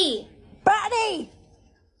a B. Buddy!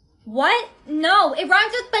 What? No, it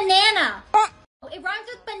rhymes with banana. It rhymes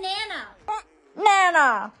with banana.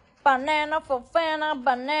 Nana. Banana for Fana.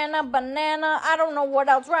 Banana, banana. I don't know what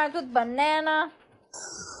else rhymes with banana.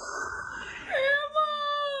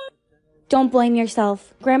 Don't blame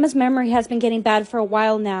yourself. Grandma's memory has been getting bad for a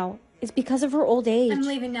while now. It's because of her old age. I'm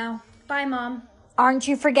leaving now. Bye, Mom. Aren't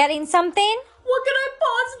you forgetting something? What could I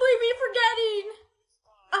possibly be forgetting?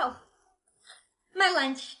 Oh, my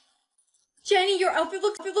lunch. Jenny, your outfit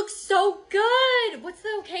looks so good. What's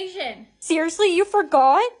the occasion? Seriously, you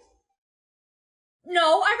forgot?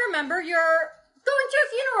 No, I remember. You're going to a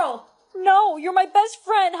funeral. No, you're my best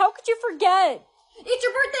friend. How could you forget? It's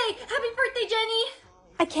your birthday. Happy birthday, Jenny.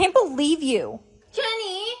 I can't believe you.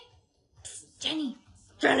 Jenny. Psst, Jenny.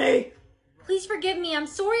 Jenny! Please forgive me. I'm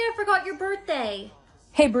sorry I forgot your birthday.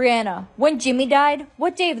 Hey, Brianna, when Jimmy died,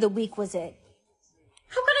 what day of the week was it?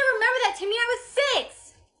 How could I remember that, Timmy? I was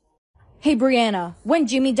 6. Hey, Brianna, when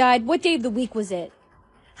Jimmy died, what day of the week was it?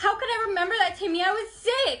 How could I remember that, Timmy? I was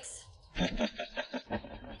 6.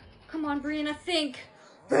 Come on, Brianna, think.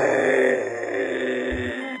 The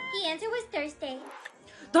answer was Thursday.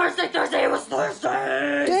 Thursday, it was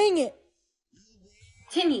Thursday! Dang it!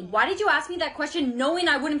 Timmy, why did you ask me that question knowing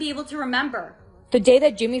I wouldn't be able to remember? The day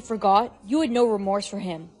that Jimmy forgot, you had no remorse for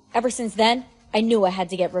him. Ever since then, I knew I had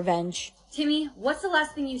to get revenge. Timmy, what's the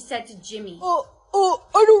last thing you said to Jimmy? I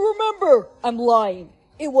don't remember. I'm lying.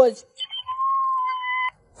 It was...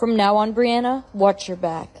 From now on, Brianna, watch your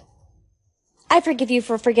back. I forgive you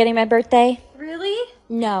for forgetting my birthday. Really?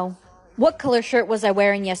 No. What color shirt was I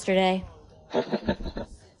wearing yesterday?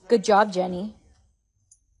 Good job, Jenny.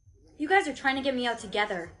 You guys are trying to get me out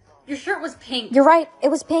together. Your shirt was pink. You're right. It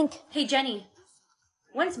was pink. Hey, Jenny.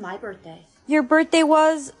 When's my birthday? Your birthday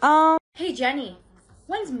was, Hey, Jenny.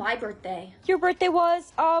 When's my birthday? Your birthday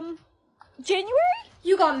was, January?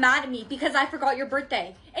 You got mad at me because I forgot your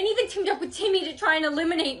birthday. And even teamed up with Timmy to try and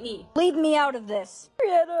eliminate me. Leave me out of this.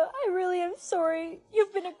 Brianna, I really am sorry.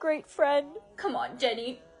 You've been a great friend. Come on,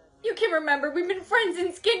 Jenny. You can remember we've been friends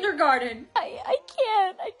since kindergarten. I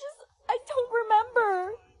can't. I don't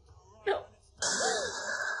remember. No.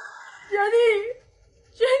 Jenny!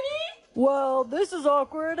 Jenny! Well, this is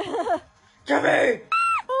awkward. Jimmy!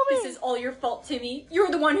 This is all your fault, Timmy. You're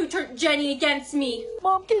the one who turned Jenny against me.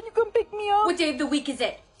 Mom, can you come pick me up? What day of the week is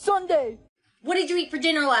it? Sunday. What did you eat for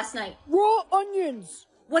dinner last night? Raw onions.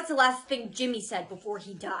 What's the last thing Jimmy said before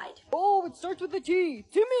he died? Oh, it starts with a T.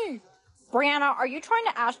 Timmy. Brianna, are you trying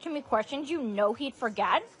to ask Timmy questions you know he'd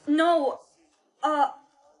forget? No.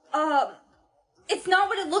 It's not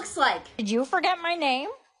what it looks like. Did you forget my name?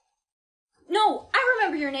 No, I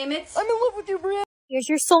remember your name. It's... I'm in love with you, Brianna. Here's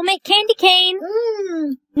your soulmate candy cane.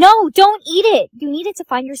 No, don't eat it. You need it to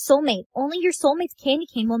find your soulmate. Only your soulmate's candy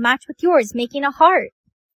cane will match with yours, making a heart.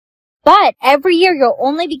 But every year you'll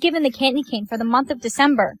only be given the candy cane for the month of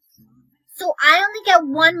December. So I only get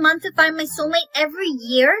 1 month to find my soulmate every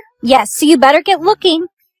year? Yes, so you better get looking.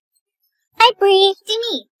 Hi, Bree.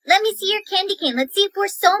 Timmy, let me see your candy cane. Let's see if we're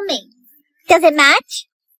soulmates. Does it match?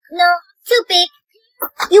 No, too big.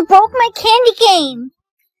 You broke my candy cane.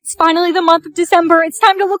 It's finally the month of December. It's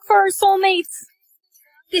time to look for our soulmates.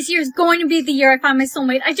 This year's going to be the year I find my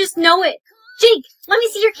soulmate. I just know it. Jake, let me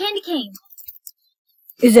see your candy cane.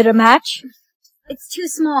 Is it a match? It's too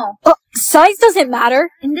small. Size doesn't matter.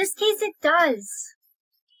 In this case, it does.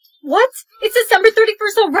 What? It's December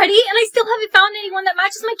 31st already, and I still haven't found anyone that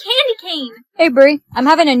matches my candy cane. Hey, Brie, I'm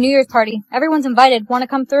having a New Year's party. Everyone's invited. Want to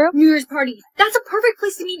come through? New Year's party. That's a perfect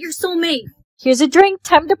place to meet your soulmate. Here's a drink.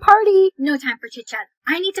 Time to party. No time for chit-chat.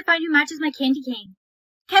 I need to find who matches my candy cane.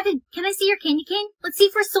 Kevin, can I see your candy cane? Let's see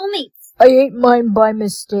if we're soulmates. I ate mine by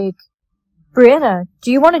mistake. Brianna,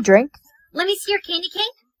 do you want a drink? Let me see your candy cane.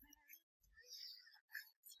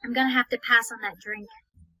 I'm gonna have to pass on that drink.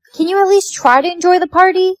 Can you at least try to enjoy the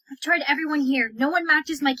party? I've tried everyone here. No one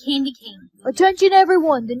matches my candy cane. Attention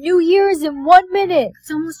everyone, the new year is in 1 minute.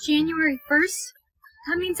 It's almost January 1st.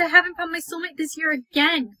 That means I haven't found my soulmate this year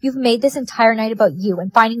again. You've made this entire night about you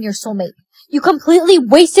and finding your soulmate. You completely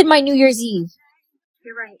wasted my New Year's Eve.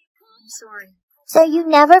 You're right. I'm sorry. So you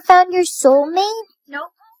never found your soulmate? Nope,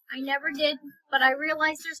 I never did. But I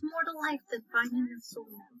realized there's more to life than finding your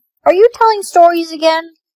soulmate. Are you telling stories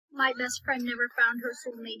again? My best friend never found her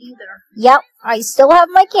soulmate either. Yep, I still have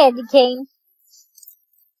my candy cane.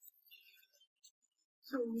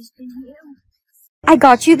 It's always been you. I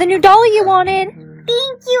got you the new dolly you wanted.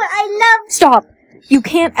 Thank you, I love... Stop. You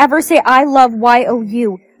can't ever say I love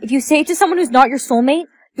YOU. If you say it to someone who's not your soulmate,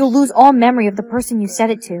 you'll lose all memory of the person you said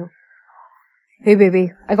it to. Hey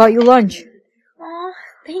baby, I got you lunch. Aw,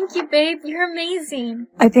 thank you, babe. You're amazing.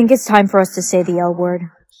 I think it's time for us to say the L word.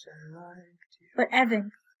 But Evan,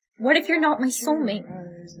 what if you're not my soulmate?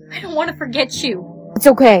 I don't want to forget you. It's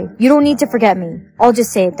okay. You don't need to forget me. I'll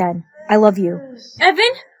just say it then. I love you.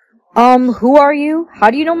 Evan? Who are you? How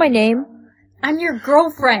do you know my name? I'm your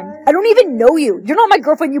girlfriend. I don't even know you. You're not my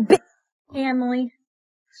girlfriend, you bitch. Hey, Emily.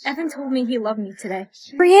 Evan told me he loved me today.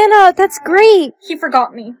 Brianna, that's great. He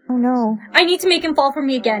forgot me. Oh no. I need to make him fall for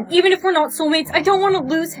me again. Even if we're not soulmates, I don't want to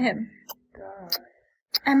lose him.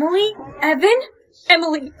 Emily? Evan?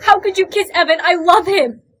 Emily, how could you kiss Evan? I love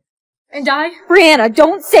him. And I? Brianna,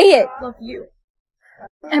 don't say it. Love you.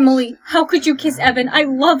 Emily, how could you kiss Evan? I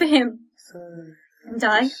love him. And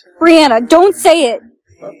I? Brianna, don't say it.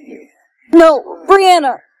 Love you. No,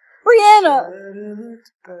 Brianna. Brianna.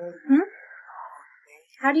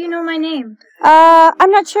 How do you know my name?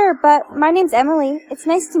 I'm not sure, but my name's Emily. It's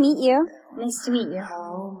nice to meet you. Nice to meet you.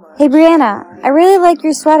 Hey, Brianna, I really like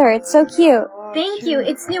your sweater. It's so cute. Thank you.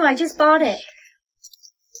 It's new. I just bought it.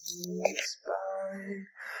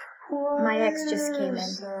 My ex just came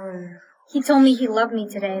in. He told me he loved me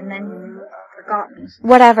today and then forgot me.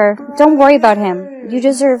 Whatever. Don't worry about him. You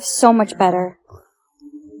deserve so much better.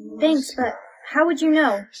 Thanks, but how would you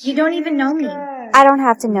know? You don't even know me. I don't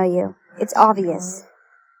have to know you. It's obvious.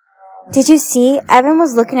 Did you see? Evan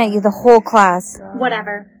was looking at you the whole class.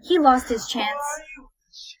 Whatever. He lost his chance.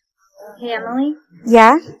 Hey, Emily?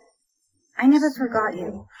 Yeah? I never forgot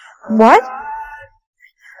you. What?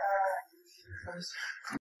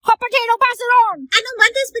 Hot potato, pass it on! I don't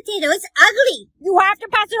want this potato. It's ugly. You have to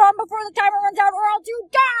pass it on before the timer runs out or else you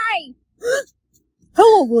die!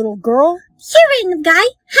 Hello, little girl. Here, random guy.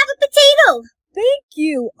 Have a potato. Thank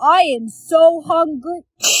you. I am so hungry.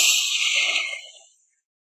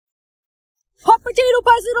 Hot potato,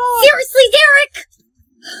 pass it on! Seriously, Derek!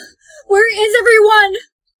 Where is everyone?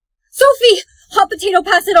 Sophie! Hot potato,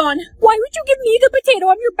 pass it on! Why would you give me the potato?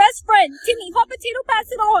 I'm your best friend. Timmy, hot potato,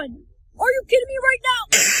 pass it on! Are you kidding me right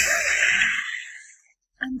now?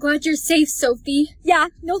 I'm glad you're safe, Sophie. Yeah,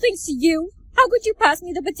 no thanks to you. How could you pass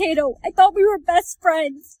me the potato? I thought we were best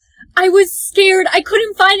friends. I was scared. I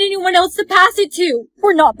couldn't find anyone else to pass it to.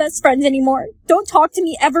 We're not best friends anymore. Don't talk to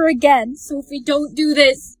me ever again. Sophie, don't do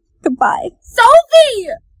this. Goodbye.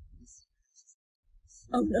 Sophie!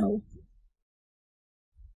 Oh no.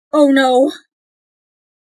 Oh no.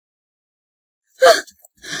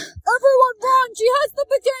 Everyone run! She has the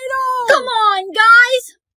potato! Come on,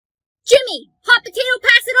 guys! Jimmy, hot potato,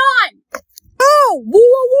 pass it on! Oh! Whoa,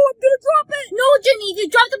 whoa, whoa, I'm gonna drop it! No, Jimmy, if you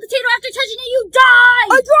drop the potato after touching it, you die!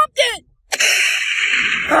 I dropped it!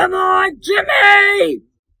 Come on, Jimmy!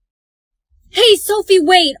 Hey, Sophie,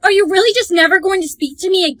 wait. Are you really just never going to speak to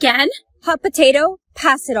me again? Hot potato,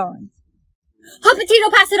 pass it on. Hot potato,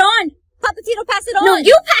 pass it on! Hot potato, pass it on! No,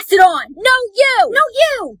 you pass it on! No, you! No,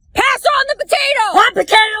 you! Pass on the potato! Hot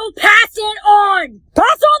potato, pass it on!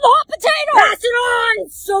 Pass on the hot potato! Pass it on,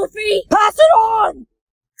 Sophie! Pass it on!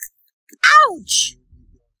 Ouch!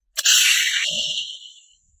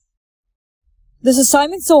 This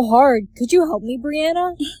assignment's so hard. Could you help me,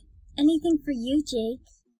 Brianna? Anything for you, Jake.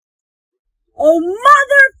 Oh,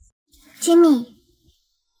 mother! Timmy.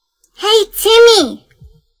 Hey, Timmy!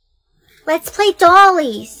 Let's play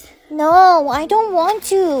dollies. No, I don't want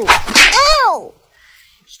to. Ow!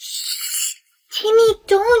 Timmy,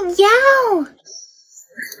 don't yell.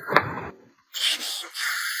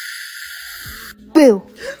 Boo.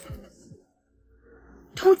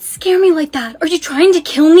 Don't scare me like that. Are you trying to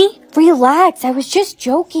kill me? Relax, I was just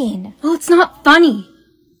joking. Well, it's not funny.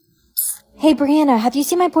 Hey, Brianna, have you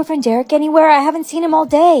seen my boyfriend Derek anywhere? I haven't seen him all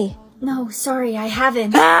day. No, sorry, I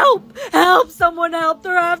haven't. Help! Help! Someone help!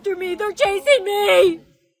 They're after me! They're chasing me!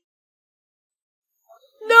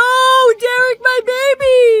 No! Derek, my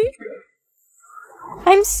baby!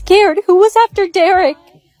 I'm scared. Who was after Derek?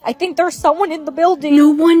 I think there's someone in the building. No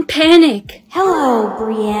one panic. Hello,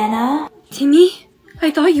 Brianna. Timmy, I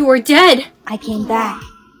thought you were dead. I came back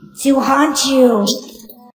to haunt you.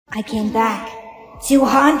 I came back to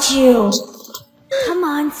haunt you. Come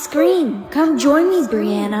on, scream. Come join me,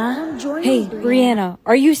 Brianna. Hey, Brianna,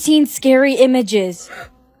 are you seeing scary images?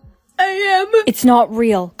 I am. It's not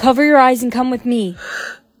real. Cover your eyes and come with me.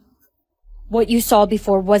 What you saw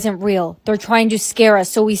before wasn't real. They're trying to scare us,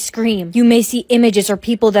 so we scream. You may see images or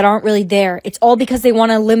people that aren't really there. It's all because they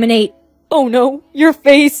want to eliminate... Oh no, your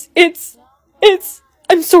face.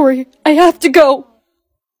 I'm sorry. I have to go.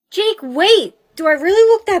 Jake, wait. Do I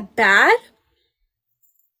really look that bad?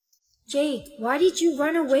 Jake, why did you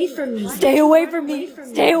run away from me? Stay away from me.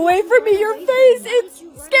 Stay away from me. Your face. It's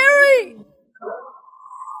scary.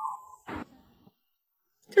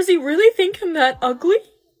 Does he really think I'm that ugly?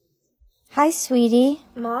 Hi, sweetie.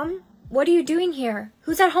 Mom, what are you doing here?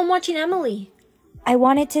 Who's at home watching Emily? I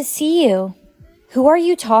wanted to see you. Who are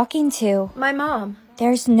you talking to? My mom.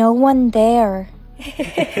 There's no one there.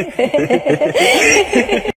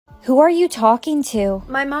 Who are you talking to?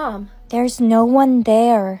 My mom. There's no one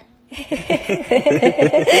there.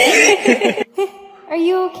 Are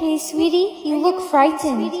you okay, sweetie? You look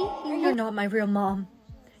frightened. You're not my real mom.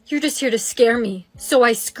 You're just here to scare me, so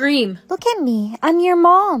I scream. Look at me. I'm your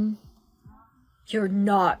mom. You're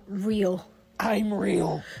not real. I'm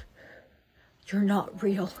real. You're not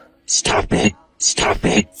real. Stop it. Stop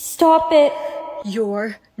it. Stop it.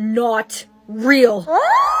 You're not real.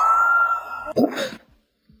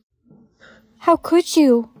 How could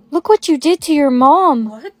you? Look what you did to your mom.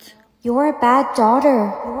 What? You're a bad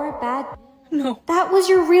daughter. You're a bad... No. That was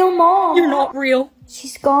your real mom. You're not real.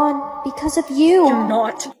 She's gone because of you. You're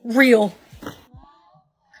not real.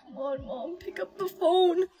 Come on, Mom. Pick up the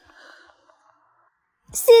phone.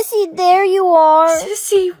 Sissy, there you are.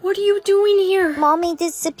 Sissy, what are you doing here? Mommy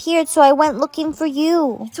disappeared, so I went looking for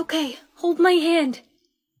you. It's okay. Hold my hand.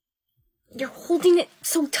 You're holding it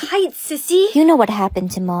so tight, Sissy. You know what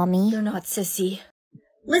happened to Mommy. You're not Sissy.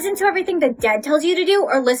 Listen to everything that Dad tells you to do,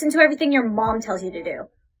 or listen to everything your mom tells you to do.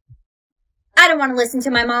 I don't want to listen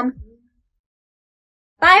to my mom.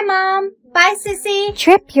 Bye, Mom. Bye, Sissy.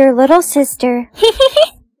 Trip your little sister.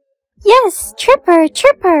 Yes, trip her,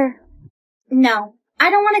 trip her. No,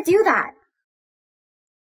 I don't want to do that.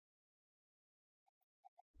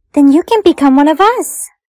 Then you can become one of us.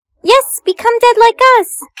 Yes, become dead like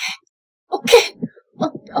us. Okay.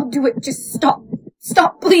 I'll do it. Just stop.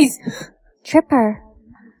 Stop, please. Trip her.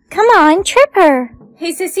 Come on, trip her.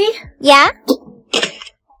 Hey, Sissy. Yeah?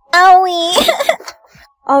 Owie.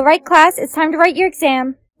 All right, class, it's time to write your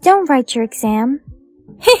exam. Don't write your exam.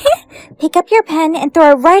 Pick up your pen and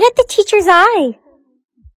throw it right at the teacher's eye.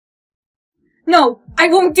 No, I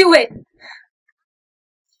won't do it.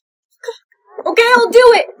 Okay, I'll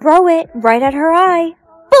do it. Throw it right at her eye.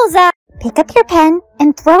 Bullseye. Pick up your pen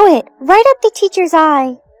and throw it right at the teacher's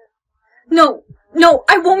eye. No,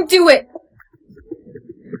 I won't do it.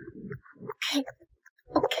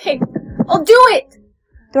 Okay, I'll do it.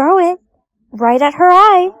 Throw it right at her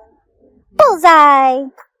eye. Bullseye.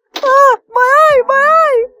 Ah, my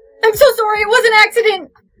eye! I'm so sorry, it was an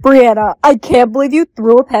accident. Brianna, I can't believe you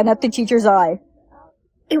threw a pen at the teacher's eye.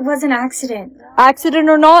 It was an accident. Accident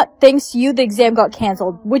or not, thanks to you, the exam got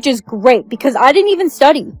cancelled, which is great because I didn't even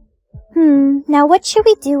study. Now what should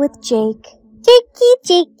we do with Jake?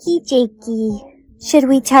 Jakey. Should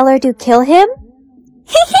we tell her to kill him?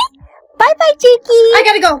 Bye-bye, Jakey. I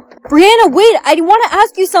gotta go. Brianna, wait, I want to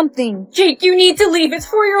ask you something. Jake, you need to leave. It's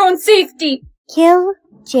for your own safety. Kill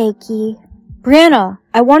Jakey. Brianna,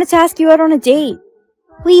 I wanted to ask you out on a date.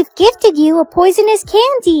 We've gifted you a poisonous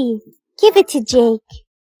candy. Give it to Jake.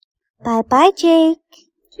 Bye-bye, Jake.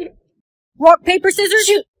 Rock, paper, scissors,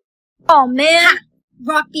 shoot. Oh, man. Ha!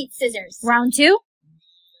 Rock, beat, scissors. Round 2.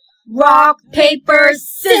 Rock, paper,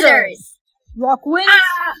 scissors. Rock wins.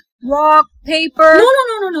 Ah! Rock, paper.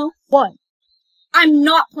 No. What? I'm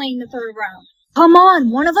not playing the third round. Come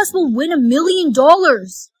on, one of us will win $1 million.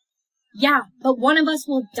 Yeah, but one of us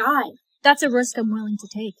will die. That's a risk I'm willing to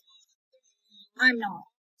take. I'm not.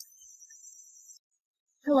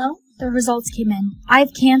 Hello? The results came in. I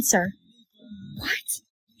have cancer. What?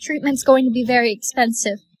 Treatment's going to be very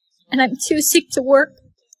expensive. And I'm too sick to work.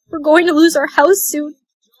 We're going to lose our house soon.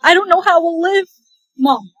 I don't know how we'll live.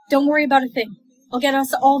 Mom, don't worry about a thing. I'll get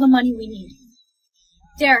us all the money we need.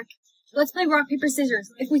 Derek, let's play rock, paper,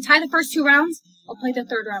 scissors. If we tie the first 2 rounds, I'll play the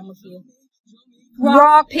third round with you.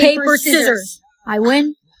 Rock, paper, scissors. I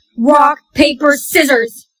win. Rock, paper,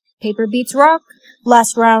 scissors. Paper beats rock.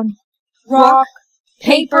 Last round. Rock,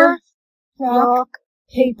 paper, rock,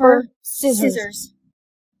 paper, scissors.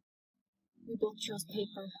 We both chose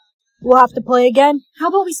paper. We'll have to play again. How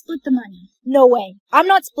about we split the money? No way. I'm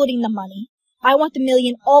not splitting the money. I want the $1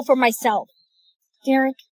 million all for myself.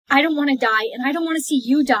 Derek, I don't want to die, and I don't want to see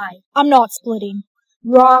you die. I'm not splitting.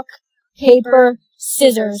 Rock, paper,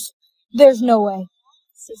 scissors. There's no way.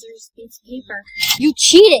 Scissors beats paper. You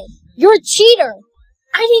cheated! You're a cheater!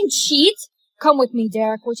 I didn't cheat! Come with me,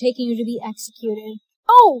 Derek. We're taking you to be executed.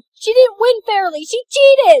 Oh, she didn't win fairly. She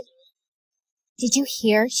cheated! Did you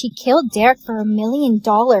hear? She killed Derek for $1 million.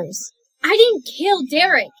 I didn't kill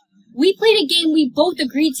Derek. We played a game we both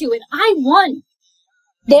agreed to, and I won.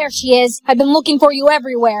 There she is. I've been looking for you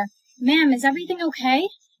everywhere. Ma'am, is everything okay?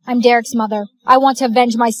 I'm Derek's mother. I want to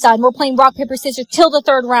avenge my son. We're playing rock, paper, scissors till the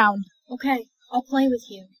third round. Okay, I'll play with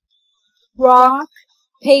you. Rock,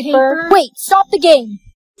 paper. Wait, stop the game.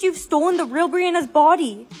 You've stolen the real Brianna's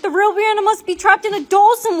body. The real Brianna must be trapped in a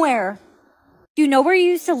doll somewhere. Do you know where you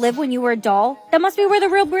used to live when you were a doll? That must be where the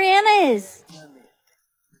real Brianna is.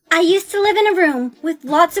 I used to live in a room with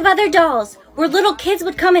lots of other dolls where little kids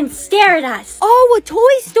would come and stare at us. Oh, a toy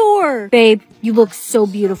store. Babe, you look so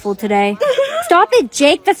beautiful today. Stop it,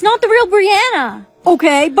 Jake. That's not the real Brianna.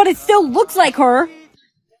 Okay, but it still looks like her.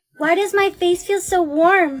 Why does my face feel so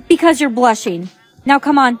warm? Because you're blushing. Now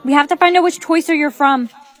come on, we have to find out which toy store you're from.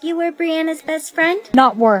 You were Brianna's best friend?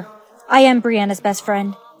 Not were. I am Brianna's best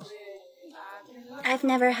friend. I've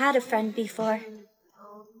never had a friend before.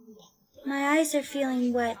 My eyes are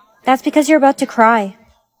feeling wet. That's because you're about to cry.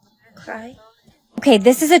 Cry? Okay,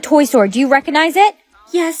 this is a toy store. Do you recognize it?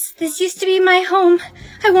 Yes, this used to be my home.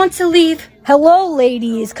 I want to leave. Hello,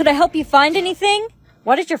 ladies. Could I help you find anything?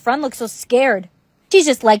 Why does your friend look so scared? She's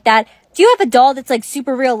just like that. Do you have a doll that's like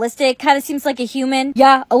super realistic? Kind of seems like a human?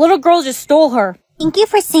 Yeah, a little girl just stole her. Thank you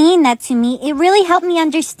for saying that to me. It really helped me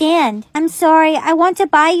understand. I'm sorry, I want to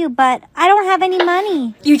buy you, but I don't have any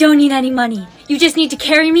money. You don't need any money. You just need to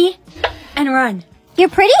carry me and run. You're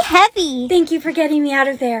pretty heavy. Thank you for getting me out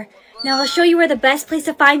of there. Now I'll show you where the best place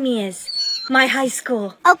to find me is. My high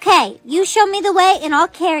school. Okay, you show me the way and I'll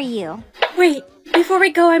carry you. Wait, before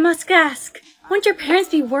we go, I must ask. Won't your parents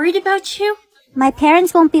be worried about you? My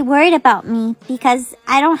parents won't be worried about me because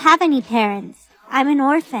I don't have any parents. I'm an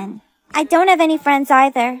orphan. I don't have any friends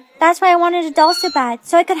either. That's why I wanted a doll so bad,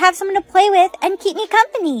 so I could have someone to play with and keep me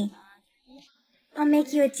company. I'll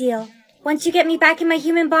make you a deal. Once you get me back in my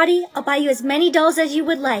human body, I'll buy you as many dolls as you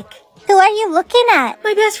would like. Who are you looking at?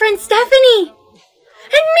 My best friend Stephanie!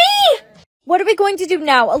 And me! What are we going to do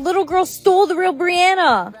now? A little girl stole the real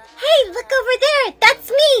Brianna. Hey, look over there!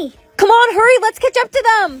 That's me! Come on, hurry, let's catch up to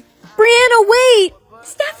them! Brianna, wait!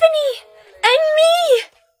 Stephanie! And me!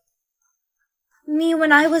 Me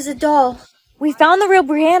when I was a doll. We found the real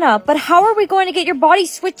Brianna, but how are we going to get your body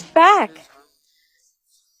switched back?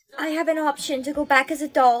 I have an option to go back as a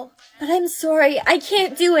doll, but I'm sorry, I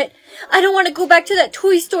can't do it. I don't want to go back to that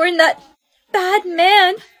toy store and that bad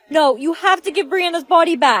man. No, you have to give Brianna's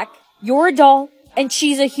body back. You're a doll, and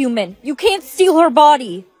she's a human. You can't steal her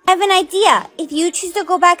body. I have an idea. If you choose to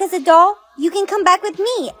go back as a doll, you can come back with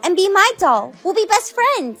me and be my doll. We'll be best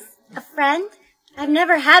friends. A friend? I've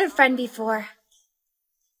never had a friend before.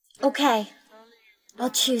 Okay,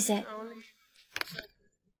 I'll choose it.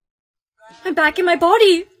 I'm back in my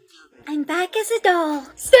body. I'm back as a doll.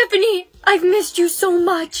 Stephanie, I've missed you so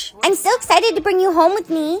much. I'm so excited to bring you home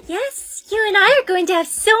with me. Yes, you and I are going to have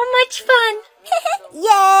so much fun.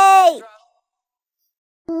 Yay!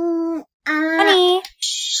 Honey.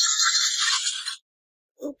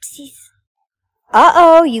 Oopsies.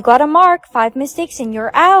 Uh-oh, you got a mark. 5 mistakes and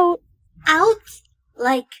you're out. Out?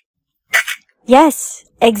 Like... Yes,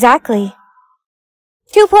 exactly.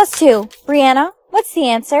 2 plus 2. Brianna, what's the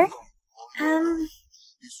answer?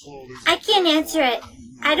 I can't answer it.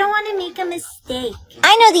 I don't want to make a mistake.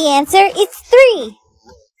 I know the answer. It's 3.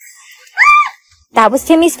 That was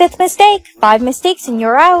Timmy's 5th mistake. 5 mistakes and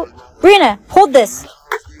you're out. Brianna, hold this.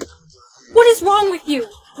 What is wrong with you?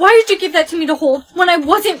 Why did you give that to me to hold when I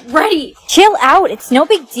wasn't ready? Chill out. It's no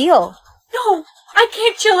big deal. No, I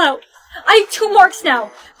can't chill out. I have 2 marks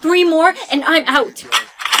now. 3 more and I'm out.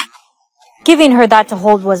 Giving her that to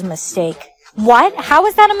hold was a mistake. What? How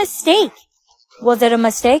is that a mistake? Was it a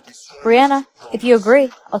mistake? Brianna, if you agree,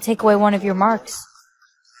 I'll take away one of your marks.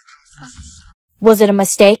 Was it a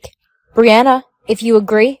mistake? Brianna, if you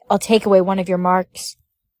agree, I'll take away one of your marks.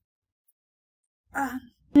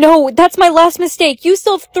 No, that's my last mistake. You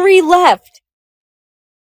still have 3 left.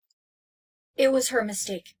 It was her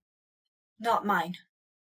mistake, not mine.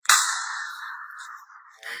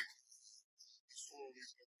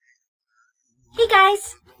 Hey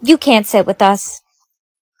guys. You can't sit with us.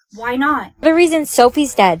 Why not? The reason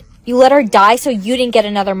Sophie's dead. You let her die so you didn't get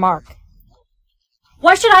another mark.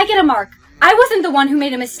 Why should I get a mark? I wasn't the one who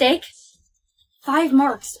made a mistake. 5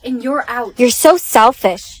 marks and you're out. You're so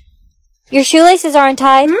selfish. Your shoelaces aren't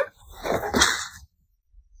tied.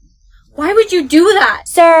 Why would you do that?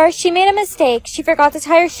 Sir, she made a mistake. She forgot to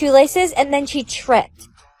tie her shoelaces and then she tripped.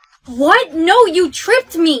 What? No, you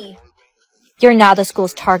tripped me. You're now the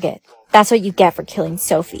school's target. That's what you get for killing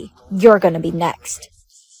Sophie. You're gonna be next.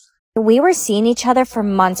 We were seeing each other for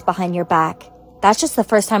months behind your back. That's just the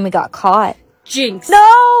first time we got caught. Jinx.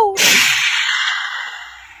 No!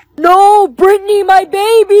 No, Brittany, my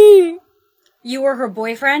baby! You were her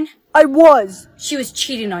boyfriend? I was. She was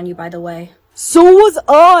cheating on you, by the way. So was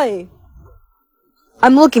I.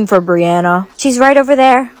 I'm looking for Brianna. She's right over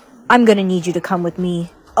there. I'm gonna need you to come with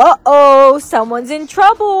me. Uh-oh, someone's in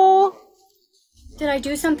trouble. Did I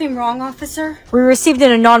do something wrong, officer? We received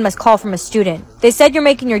an anonymous call from a student. They said you're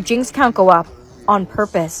making your Jinx count go up. On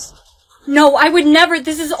purpose. No, I would never.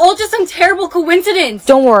 This is all just some terrible coincidence.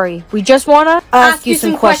 Don't worry. We just wanna ask you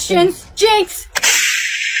some questions. Jinx!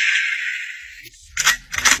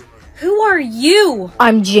 Who are you?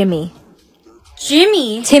 I'm Jimmy.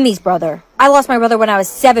 Jimmy? Timmy's brother. I lost my brother when I was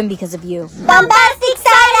 7 because of you. Bombastic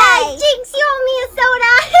side-eye! Jinx, you owe me a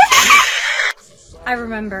soda! I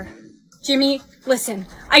remember. Jimmy, listen.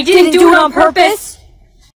 I didn't do it on purpose.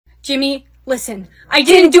 Jimmy, listen. I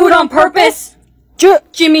didn't do it on purpose.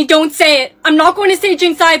 Jimmy, don't say it. I'm not going to say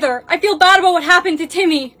Jinx either. I feel bad about what happened to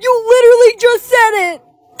Timmy. You literally just said it!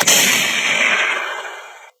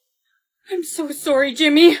 I'm so sorry,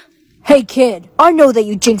 Jimmy. Hey kid, I know that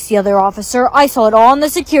you jinxed the other officer. I saw it all in the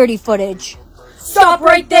security footage. Stop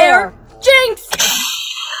right there! Jinx!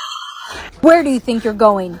 Where do you think you're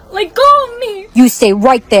going? Let go of me! You stay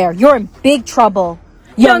right there. You're in big trouble.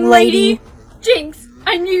 Young lady. Jinx,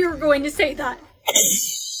 I knew you were going to say that.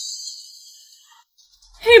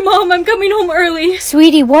 Hey Mom, I'm coming home early.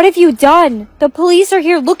 Sweetie, what have you done? The police are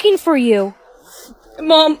here looking for you.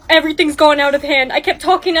 Mom, everything's gone out of hand. I kept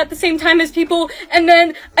talking at the same time as people, and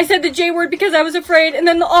then I said the J word because I was afraid, and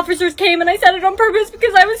then the officers came and I said it on purpose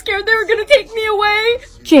because I was scared they were gonna take me away.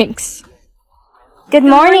 Jinx. Good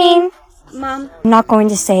morning. Mom. I'm not going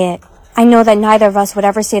to say it. I know that neither of us would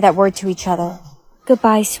ever say that word to each other.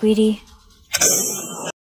 Goodbye, sweetie.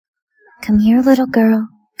 Come here, little girl.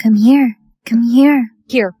 Come here. Come here.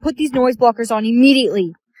 Here, put these noise blockers on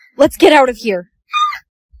immediately. Let's get out of here.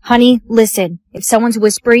 Honey, listen. If someone's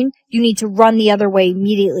whispering, you need to run the other way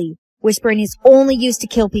immediately. Whispering is only used to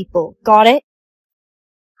kill people. Got it?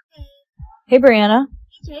 Hey, Brianna.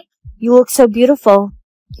 Hey, Jake. You look so beautiful.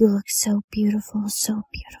 You look so beautiful, so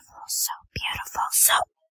beautiful, so beautiful, so...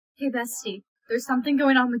 Hey, bestie. There's something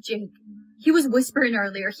going on with Jake. He was whispering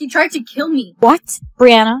earlier. He tried to kill me. What?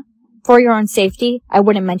 Brianna, for your own safety, I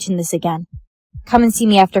wouldn't mention this again. Come and see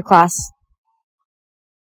me after class.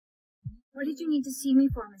 What did you need to see me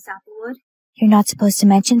for, Miss Applewood? You're not supposed to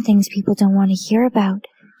mention things people don't want to hear about.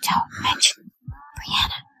 Don't mention.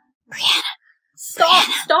 Brianna.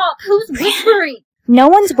 Stop! Who's whispering? No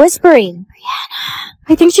one's whispering. Brianna.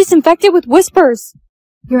 I think she's infected with whispers.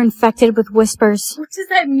 You're infected with whispers. What does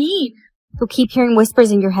that mean? You'll keep hearing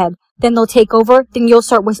whispers in your head. Then they'll take over. Then you'll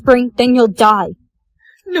start whispering. Then you'll die.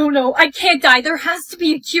 No, I can't die. There has to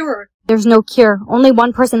be a cure. There's no cure. Only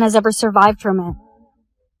one person has ever survived from it.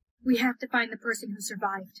 We have to find the person who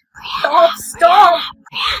survived. Brianna, Stop!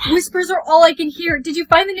 Brianna. Whispers are all I can hear. Did you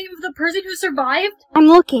find the name of the person who survived? I'm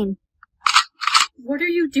looking. What are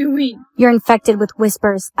you doing? You're infected with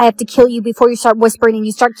whispers. I have to kill you before you start whispering and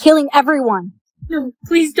you start killing everyone. No,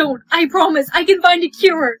 please don't. I promise. I can find a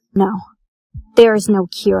cure. No. There is no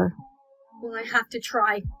cure. Well, I have to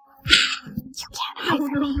try. You can't hide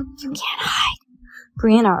from me. You can't hide.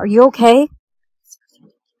 Brianna, are you okay?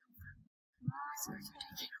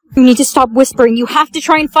 You need to stop whispering. You have to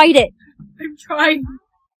try and fight it. I'm trying.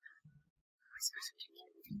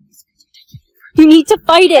 You need to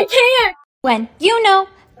fight it. I can't! When you know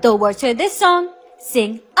the words to this song,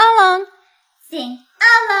 sing along. Sing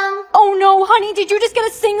along. Oh no, honey, did you just get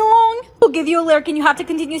a sing-along? They'll give you a lyric and you have to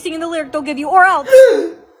continue singing the lyric they'll give you, or else.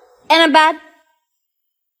 And I'm bad.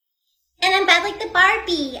 And I'm bad like the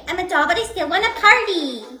Barbie. I'm a doll, but I still want to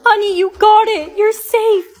party. Honey, you got it. You're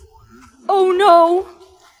safe. Oh no.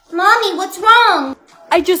 Mommy, what's wrong?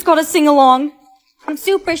 I just got a sing-along. I'm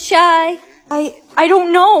super shy. I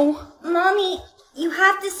don't know. Mommy, you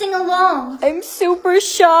have to sing along. I'm super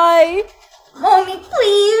shy. Mommy,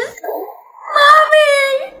 please.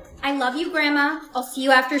 Mommy! I love you, Grandma. I'll see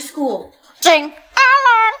you after school. Sing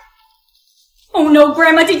along. Oh no,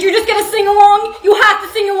 Grandma, did you just get a sing-along? You have to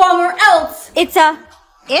sing along or else! It's a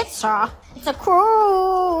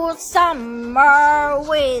cruel summer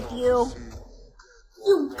with you.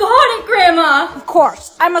 You got it, Grandma! Of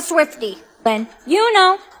course, I'm a Swiftie. When you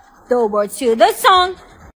know the words to the song.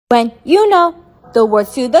 When you know the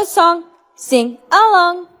words to the song. Sing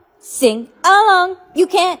along. Sing along. You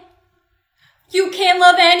can't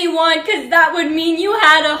love anyone, 'cause that would mean you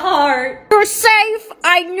had a heart. You're safe.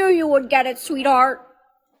 I knew you would get it, sweetheart.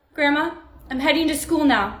 Grandma, I'm heading to school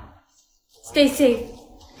now. Stay safe.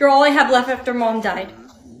 You're all I have left after Mom died.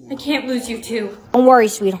 I can't lose you too. Don't worry,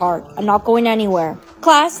 sweetheart. I'm not going anywhere.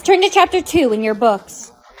 Class, turn to chapter 2 in your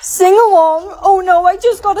books. Sing along. Oh no, I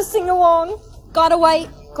just got a sing along. Got a white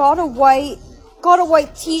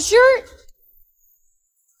t-shirt?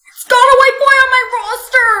 Got a white boy on my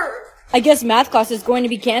roster! I guess math class is going to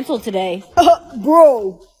be canceled today.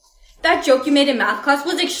 Bro. That joke you made in math class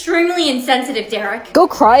was extremely insensitive, Derek. Go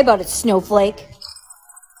cry about it, snowflake.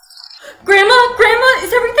 Grandma,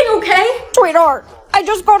 is everything okay? Sweetheart, I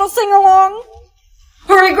just gotta sing along.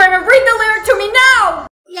 Hurry, Grandma, read the lyric to me now!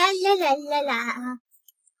 La la la la la.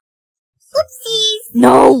 Oopsies.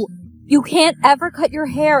 No! You can't ever cut your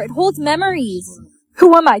hair. It holds memories.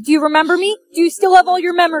 Who am I? Do you remember me? Do you still have all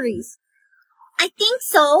your memories? I think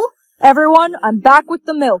so. Everyone, I'm back with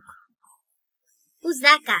the milk. Who's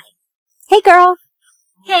that guy? Hey, girl.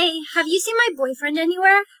 Hey, have you seen my boyfriend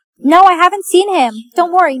anywhere? No, I haven't seen him.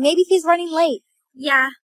 Don't worry, maybe he's running late. Yeah,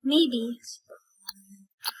 maybe.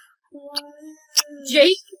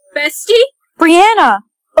 Jake? Bestie? Brianna!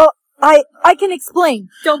 I can explain.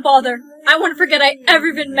 Don't bother. I want to forget I ever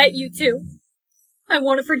even met you two. I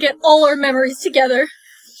want to forget all our memories together.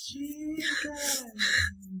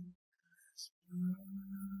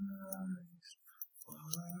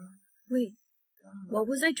 Wait, what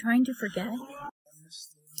was I trying to forget?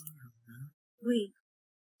 Wait,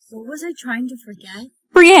 what was I trying to forget?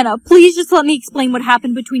 Brianna, please just let me explain what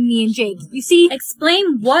happened between me and Jake. You see?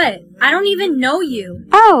 Explain what? I don't even know you.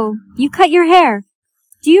 Oh, you cut your hair.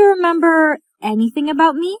 Do you remember anything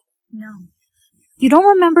about me? No. You don't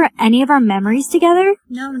remember any of our memories together?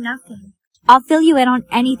 No, nothing. I'll fill you in on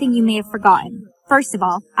anything you may have forgotten. First of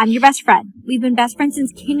all, I'm your best friend. We've been best friends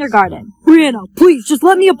since kindergarten. Brianna, please, just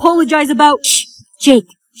let me apologize about— Shh! Jake,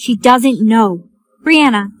 she doesn't know.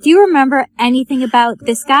 Brianna, do you remember anything about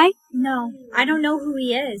this guy? No, I don't know who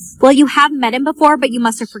he is. Well, you have met him before, but you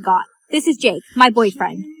must have forgot. This is Jake, my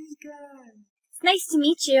boyfriend. It's nice to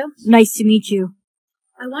meet you. Nice to meet you.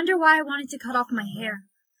 I wonder why I wanted to cut off my hair.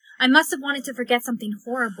 I must have wanted to forget something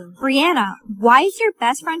horrible. Brianna, why is your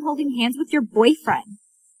best friend holding hands with your boyfriend?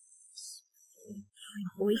 My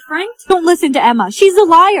boyfriend? Don't listen to Emma. She's a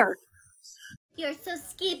liar. You're so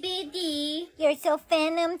skibbity. You're so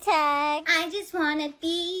phantom tag. I just wanna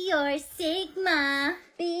be your Sigma.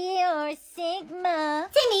 Be your Sigma.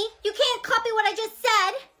 Timmy, you can't copy what I just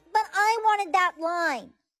said. But I wanted that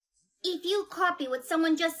line. If you copy what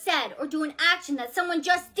someone just said or do an action that someone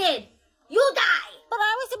just did, you'll die. But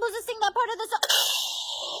I was supposed to sing that part of the song.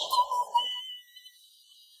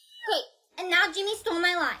 Okay, and now Jimmy stole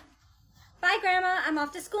my line. Bye, Grandma. I'm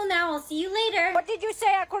off to school now. I'll see you later. What did you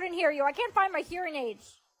say? I couldn't hear you. I can't find my hearing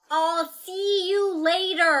aids. I'll see you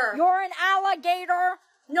later. You're an alligator.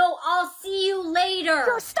 No, I'll see you later.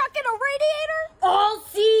 You're stuck in a radiator? I'll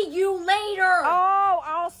see you later. Oh,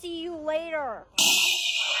 I'll see you later.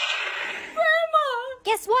 Grandma!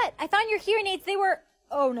 Guess what? I found your hearing aids. They were—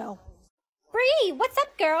 Oh, no. Bree, what's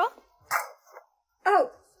up, girl?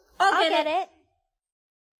 Oh, I'll get it.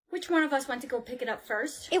 Which one of us went to go pick it up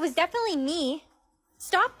first? It was definitely me.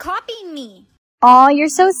 Stop copying me. Aw, you're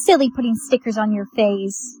so silly putting stickers on your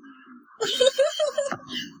face.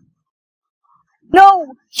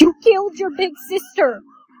 No! You killed your big sister!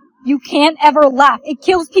 You can't ever laugh. It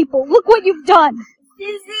kills people. Look what you've done!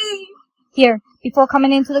 Dizzy! Here, before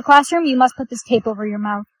coming into the classroom, you must put this tape over your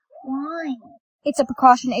mouth. Why? It's a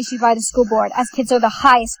precaution issued by the school board, as kids are the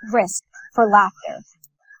highest risk for laughter.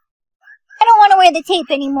 I don't want to wear the tape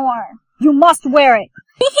anymore. You must wear it.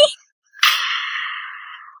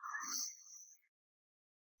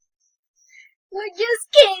 We're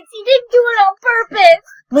just kids. You didn't do it on purpose.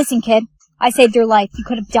 Listen, kid. I saved your life. You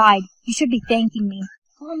could have died. You should be thanking me.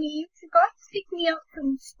 Mommy, you forgot to pick me up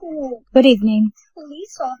from school. Good evening.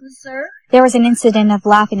 Police officer. There was an incident of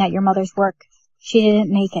laughing at your mother's work. She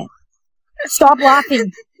didn't make it. Stop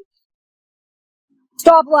laughing.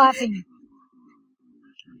 Stop laughing.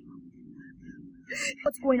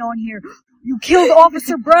 What's going on here? You killed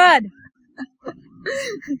Officer Brad.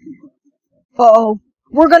 Uh-oh.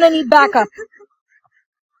 We're gonna need backup.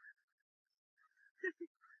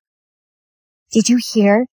 Did you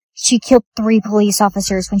hear? She killed 3 police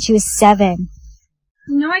officers when she was 7.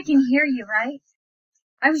 You know I can hear you, right?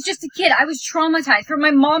 I was just a kid. I was traumatized from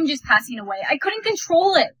my mom just passing away. I couldn't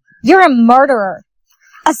control it. You're a murderer.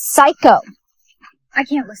 A psycho. I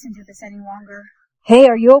can't listen to this any longer. Hey,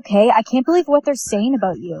 are you okay? I can't believe what they're saying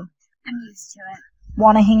about you. I'm used to it.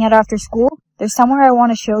 Want to hang out after school? There's somewhere I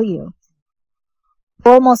want to show you.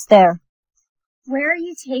 We're almost there. Where are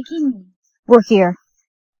you taking me? We're here.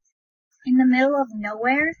 In the middle of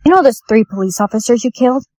nowhere? You know those 3 police officers you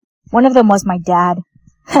killed? One of them was my dad.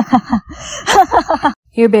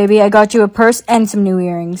 Here, baby, I got you a purse and some new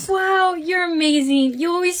earrings. Wow, you're amazing.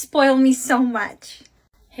 You always spoil me so much.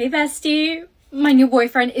 Hey, bestie. My new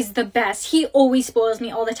boyfriend is the best. He always spoils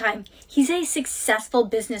me all the time. He's a successful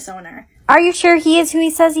business owner. Are you sure he is who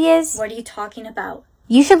he says he is? What are you talking about?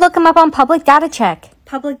 You should look him up on Public Data Check.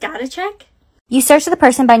 Public Data Check? You search the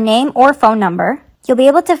person by name or phone number. You'll be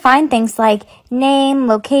able to find things like name,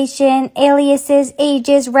 location, aliases,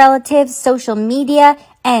 ages, relatives, social media,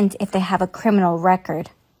 and if they have a criminal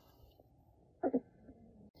record.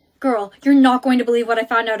 Girl, you're not going to believe what I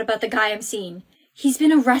found out about the guy I'm seeing. He's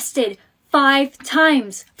been arrested 5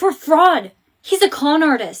 times for fraud. He's a con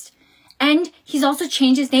artist. And he's also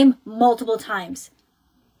changed his name multiple times.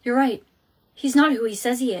 You're right. He's not who he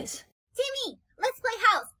says he is. Timmy, let's play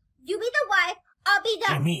house. You be the wife, I'll be the...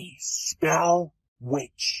 Timmy, spell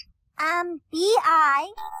witch.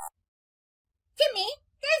 B-I... Timmy,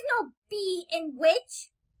 there's no B in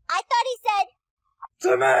witch. I thought he said...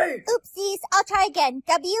 Timmy! Oopsies, I'll try again.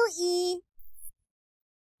 W-E...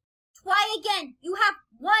 Try again. You have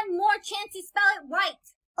one more chance to spell it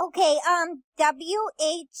right. Okay, W-H-I-C-H.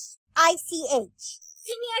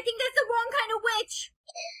 Timmy, I think that's the wrong kind of witch.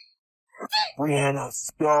 Brianna,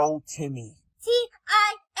 spell Timmy.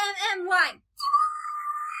 T-I-M-M-Y.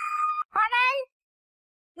 Honey?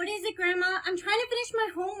 What is it, Grandma? I'm trying to finish my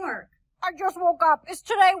homework. I just woke up. Is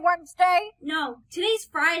today Wednesday? No, today's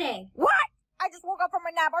Friday. What? I just woke up from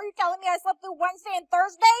a nap. Are you telling me I slept through Wednesday and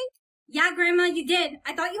Thursday? Yeah, Grandma, you did.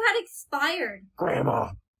 I thought you had expired.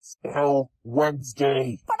 Grandma, spell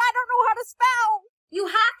Wednesday. But I don't know how to spell. You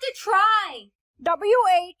have to try.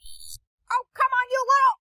 W-H. Oh, come on, you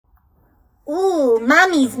little... Ooh,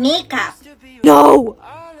 Mommy's makeup. No!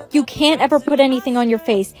 You can't ever put anything on your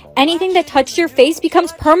face. Anything that touched your face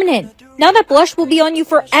becomes permanent. Now that blush will be on you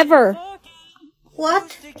forever.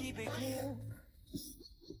 What?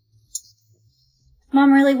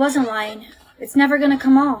 Mom really wasn't lying. It's never gonna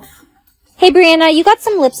come off. Hey, Brianna, you got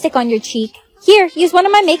some lipstick on your cheek. Here, use one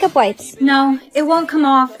of my makeup wipes. No, it won't come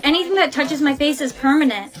off. Anything that touches my face is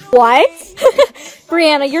permanent. What?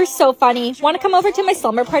 Brianna, you're so funny. Want to come over to my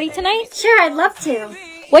slumber party tonight? Sure, I'd love to.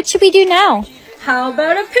 What should we do now? How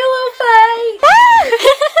about a pillow fight?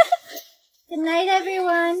 Good night,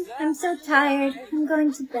 everyone. I'm so tired. I'm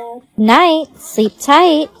going to bed. Night. Sleep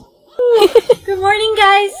tight. Good morning,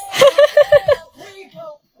 guys.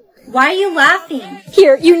 Why are you laughing?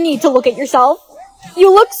 Here, you need to look at yourself.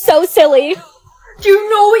 You look so silly. Do you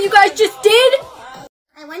know what you guys just did?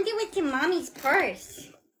 I wonder what's in Mommy's purse.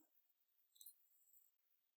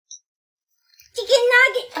 Chicken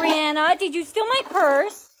nugget. Brianna, did you steal my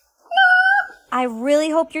purse? No. I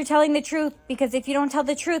really hope you're telling the truth, because if you don't tell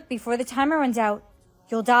the truth before the timer runs out,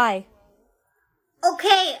 you'll die.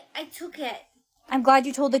 Okay, I took it. I'm glad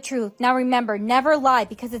you told the truth. Now remember, never lie,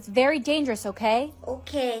 because it's very dangerous, okay?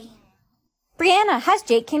 Okay. Brianna, has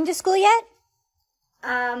Jake came to school yet?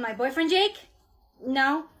 My boyfriend Jake?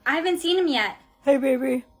 No, I haven't seen him yet. Hey,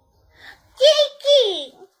 baby.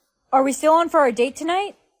 Jakey! Are we still on for our date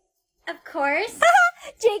tonight? Of course.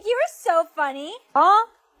 Jake, you were so funny.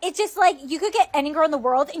 It's just like you could get any girl in the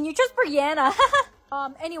world and you chose Brianna.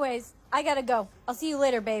 Anyways, I gotta go. I'll see you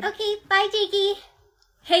later, babe. Okay, bye, Jakey.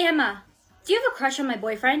 Hey, Emma. Do you have a crush on my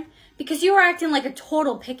boyfriend? Because you were acting like a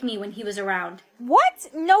total pick-me when he was around. What?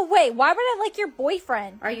 No way. Why would I like your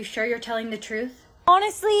boyfriend? Are you sure you're telling the truth?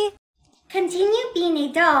 Honestly? Continue being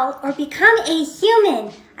a doll or become a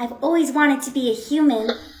human. I've always wanted to be a human.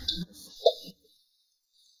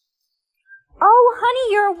 Oh,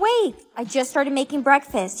 honey, you're awake. I just started making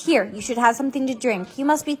breakfast. Here, you should have something to drink. You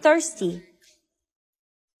must be thirsty.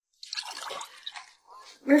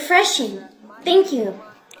 Refreshing. Thank you.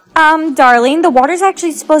 Darling, the water's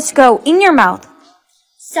actually supposed to go in your mouth.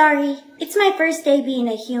 Sorry, it's my first day being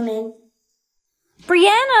a human.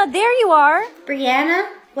 Brianna, there you are. Brianna?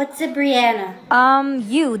 What's a Brianna?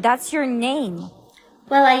 That's your name.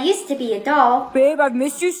 Well, I used to be a doll. Babe, I've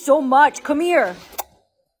missed you so much. Come here.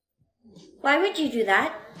 Why would you do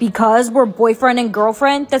that? Because we're boyfriend and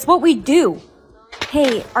girlfriend. That's what we do.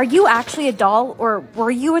 Hey, are you actually a doll, or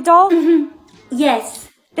were you a doll? Yes.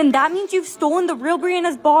 Then that means you've stolen the real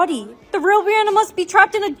Brianna's body. The real Brianna must be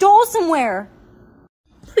trapped in a doll somewhere.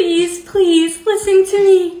 Please, please, listen to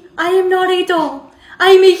me. I am not a doll.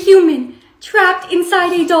 I am a human, trapped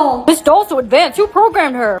inside a doll. This doll's so advanced. Who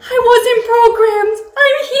programmed her? I wasn't programmed.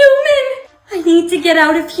 I'm human. I need to get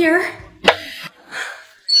out of here.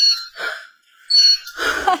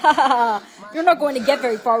 You're not going to get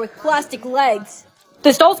very far with plastic legs.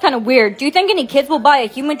 This doll's kind of weird. Do you think any kids will buy a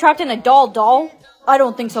human trapped in a doll? I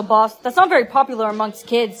don't think so, boss. That's not very popular amongst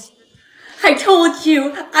kids. I told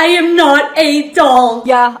you, I am not a doll.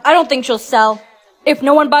 Yeah, I don't think she'll sell. If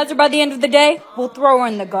no one buys her by the end of the day, we'll throw her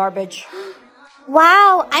in the garbage.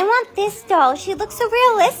 Wow, I want this doll. She looks so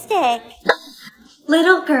realistic.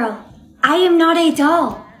 Little girl, I am not a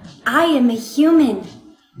doll. I am a human.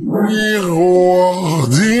 Miroir,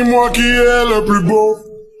 dis-moi qui est le plus beau,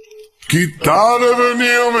 qui t'a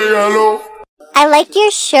devenir mégalo. I like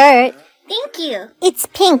your shirt. Thank you. It's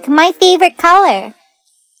pink, my favorite color.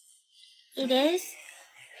 It is?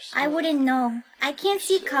 I wouldn't know. I can't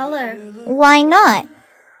see color. Why not?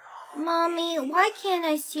 Mommy, why can't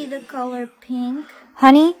I see the color pink?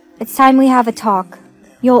 Honey, it's time we have a talk.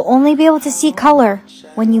 You'll only be able to see color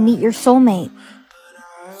when you meet your soulmate.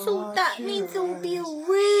 So that means it will be a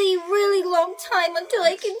really, really long time until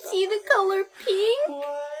I can see the color pink?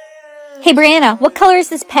 Hey, Brianna, what color is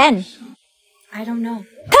this pen? I don't know.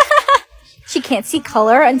 She can't see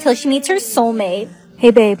color until she meets her soulmate.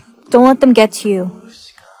 Hey, babe, don't let them get to you.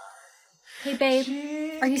 Hey,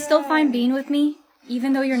 babe, are you still fine being with me,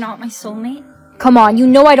 even though you're not my soulmate? Come on, you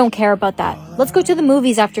know I don't care about that. Let's go to the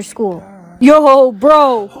movies after school. Yo,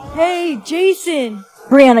 bro! Hey, Jason!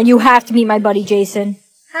 Brianna, you have to meet my buddy Jason.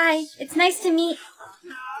 Hi, it's nice to meet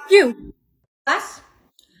you. Class,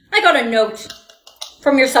 I got a note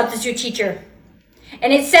from your substitute teacher.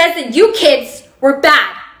 And it says that you kids were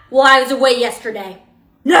bad while I was away yesterday.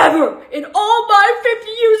 Never in all my 50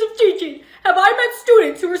 years of teaching have I met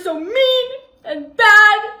students who are so mean and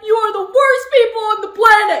bad. You are the worst people on the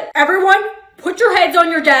planet. Everyone, put your heads on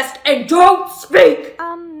your desk and don't speak.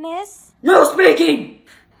 Miss? No speaking.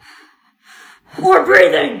 Or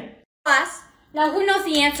breathing. Class, now who knows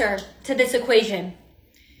the answer to this equation?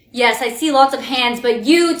 Yes, I see lots of hands, but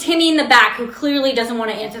you, Timmy in the back, who clearly doesn't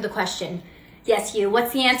want to answer the question. Yes, you.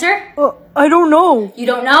 What's the answer? I don't know. You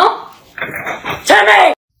don't know?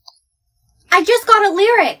 Timmy! I just got a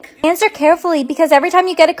lyric. Answer carefully, because every time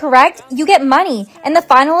you get it correct, you get money, and the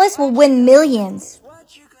finalists will win millions.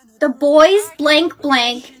 The boys blank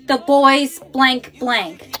blank. The boys blank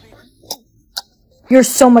blank. You're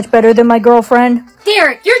so much better than my girlfriend.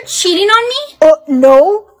 Derek, you're cheating on me?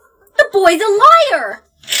 No. The boy's a liar.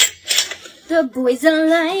 The boy's a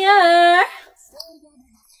liar.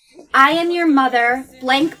 I am your mother,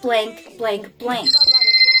 blank, blank, blank, blank.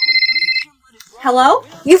 Hello?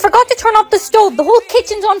 You forgot to turn off the stove. The whole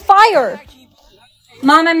kitchen's on fire.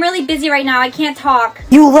 Mom, I'm really busy right now. I can't talk.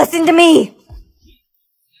 You listen to me.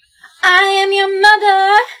 I am your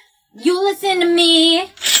mother. You listen to me.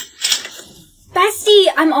 Bestie,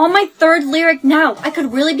 I'm on my third lyric now. I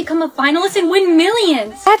could really become a finalist and win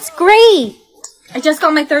millions. That's great. I just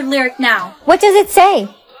got my third lyric now. What does it say?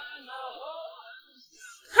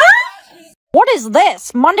 What is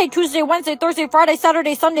this? Monday, Tuesday, Wednesday, Thursday, Friday,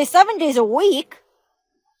 Saturday, Sunday, 7 days a week?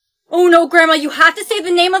 Oh no, Grandma, you have to say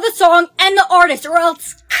the name of the song and the artist or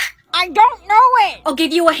else... I don't know it! I'll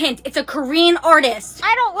give you a hint. It's a Korean artist.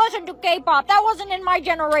 I don't listen to K-pop. That wasn't in my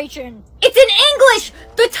generation. It's in English!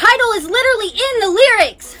 The title is literally in the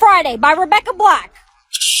lyrics! Friday by Rebecca Black.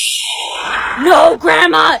 No,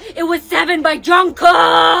 Grandma! It was 7 by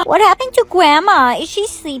Jungkook! What happened to Grandma? Is she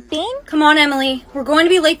sleeping? Come on, Emily. We're going to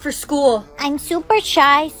be late for school. I'm super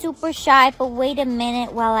shy, but wait a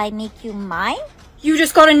minute while I make you mine? You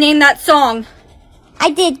just gotta name that song. I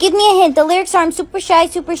did. Give me a hint. The lyrics are I'm super shy.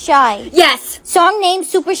 Yes! Song name,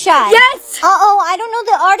 Super Shy. Yes! Uh-oh, I don't know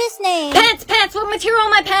the artist name. Pants! What material on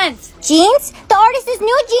my pants? Jeans? The artist is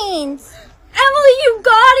New Jeans. Emily, you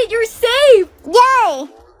got it! You're safe! Yay!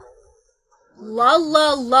 La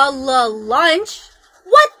lunch?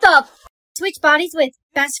 What the f? Switch bodies with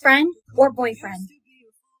best friend or boyfriend.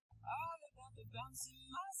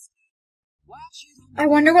 I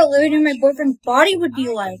wonder what living in my boyfriend's body would be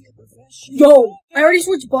like. Yo, I already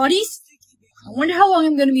switched bodies? I wonder how long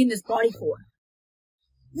I'm gonna be in this body for.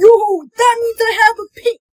 Yo, that means I have a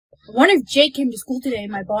pink. I wonder if Jake came to school today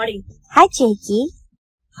in my body. Hi, Jakey.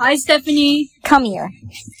 Hi, Stephanie. Come here.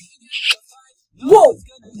 Whoa!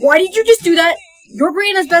 Why did you just do that? You're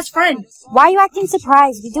Brianna's best friend. Why are you acting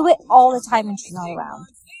surprised? We do it all the time when she's not around.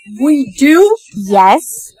 We do?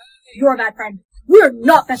 Yes. You're a bad friend. We're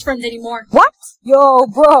not best friends anymore. What? Yo,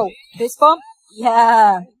 bro. Fist bump?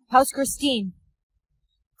 Yeah. How's Christine?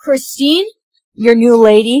 Christine? Your new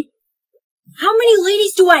lady? How many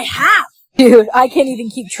ladies do I have? Dude, I can't even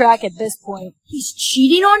keep track at this point. He's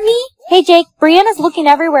cheating on me? Hey, Jake, Brianna's looking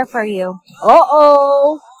everywhere for you.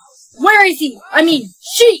 Uh-oh. Where is he? I mean,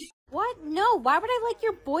 she! What? No, why would I like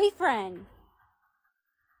your boyfriend?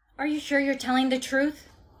 Are you sure you're telling the truth?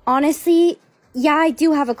 Honestly, yeah, I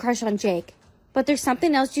do have a crush on Jake. But there's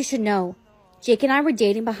something else you should know. Jake and I were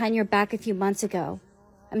dating behind your back a few months ago.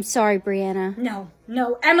 I'm sorry, Brianna.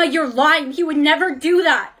 No, Emma, you're lying. He would never do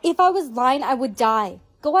that. If I was lying, I would die.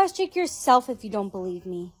 Go ask Jake yourself if you don't believe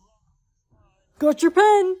me. Got your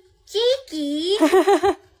pen. Jakey!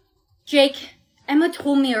 Jake, Emma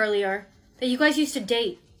told me earlier that you guys used to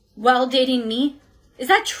date while dating me. Is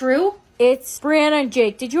that true? It's Brianna and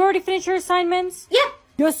Jake. Did you already finish your assignments? Yeah.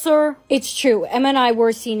 Yes, sir. It's true. Emma and I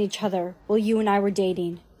were seeing each other while you and I were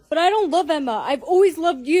dating. But I don't love Emma. I've always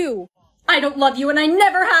loved you. I don't love you and I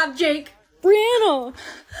never have, Jake. Brianna.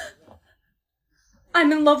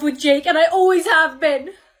 I'm in love with Jake, and I always have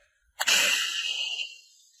been.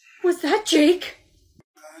 Was that Jake?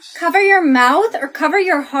 Cover your mouth or cover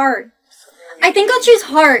your heart? I think I'll choose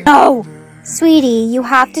heart. No! Sweetie, you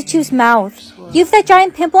have to choose mouth. You have that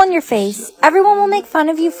giant pimple on your face. Everyone will make fun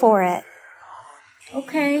of you for it.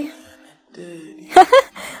 Okay.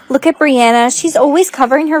 Look at Brianna. She's always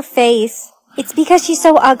covering her face. It's because she's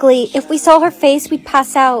so ugly. If we saw her face, we'd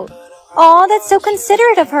pass out. Aw, that's so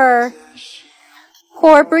considerate of her.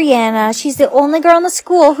 Poor Brianna. She's the only girl in the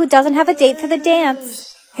school who doesn't have a date for the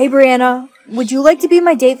dance. Hey, Brianna. Would you like to be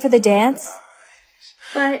my date for the dance?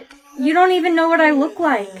 But you don't even know what I look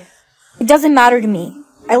like. It doesn't matter to me.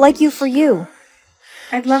 I like you for you.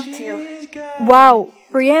 I'd love to. Wow,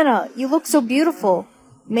 Brianna, you look so beautiful.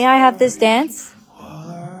 May I have this dance?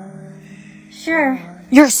 Sure.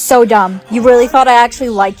 You're so dumb. You really thought I actually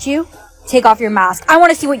liked you? Take off your mask. I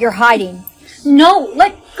want to see what you're hiding. No,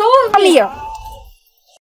 let go of me. Come here.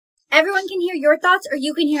 Everyone can hear your thoughts, or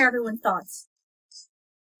you can hear everyone's thoughts.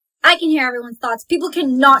 I can hear everyone's thoughts. People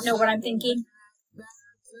cannot know what I'm thinking.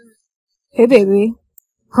 Hey, baby.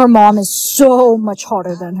 Her mom is so much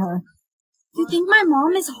hotter than her. You think my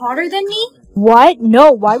mom is hotter than me? What?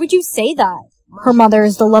 No, why would you say that? Her mother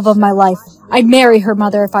is the love of my life. I'd marry her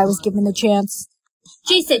mother if I was given the chance.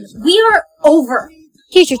 Jason, we are over.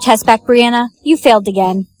 Here's your test back, Brianna. You failed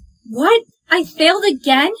again. What? I failed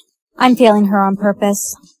again? I'm failing her on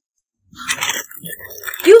purpose.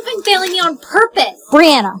 You've been failing me on purpose.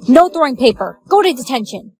 Brianna, no throwing paper. Go to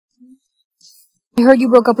detention. I heard you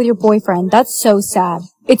broke up with your boyfriend. That's so sad.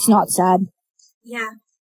 It's not sad. Yeah,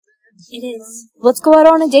 it is. Let's go out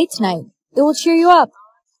on a date tonight. It will cheer you up.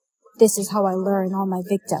 This is how I learn all my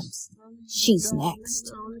victims. She's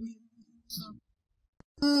next.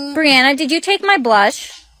 Brianna, did you take my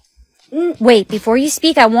blush? Wait, before you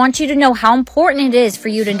speak, I want you to know how important it is for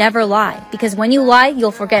you to never lie. Because when you lie,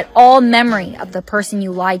 you'll forget all memory of the person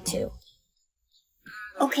you lied to.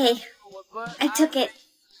 Okay, I took it.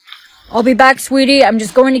 I'll be back, sweetie. I'm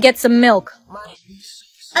just going to get some milk.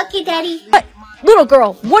 Okay, Daddy. But, little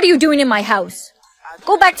girl, what are you doing in my house?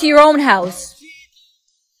 Go back to your own house.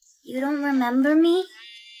 You don't remember me?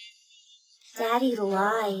 Daddy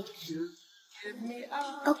lied.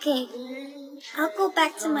 Okay, I'll go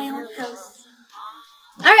back to my own house.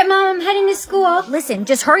 Alright, Mom, I'm heading to school. Listen,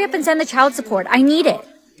 just hurry up and send the child support. I need it.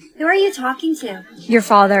 Who are you talking to? Your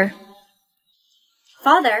father.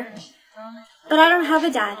 Father? But I don't have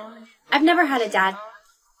a dad. I've never had a dad.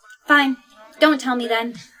 Fine, don't tell me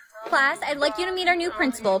then. Class, I'd like you to meet our new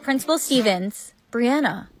principal, Principal Stevens.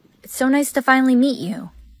 Brianna, it's so nice to finally meet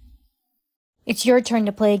you. It's your turn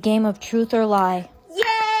to play a game of truth or lie.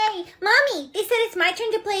 Yay! Mommy, they said it's my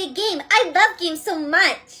turn to play a game. I love games so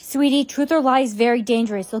much. Sweetie, truth or lie is very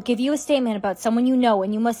dangerous. They'll give you a statement about someone you know,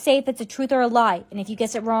 and you must say if it's a truth or a lie. And if you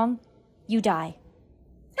guess it wrong, you die.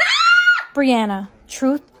 Ah! Brianna,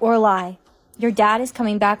 truth or lie? Your dad is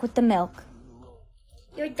coming back with the milk.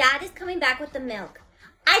 Your dad is coming back with the milk.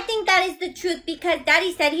 I think that is the truth because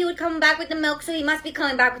Daddy said he would come back with the milk, so he must be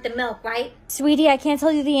coming back with the milk, right? Sweetie, I can't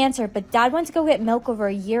tell you the answer, but Dad went to go get milk over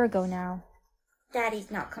a year ago now.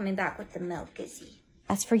 Daddy's not coming back with the milk, is he?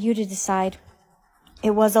 That's for you to decide.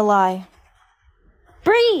 It was a lie.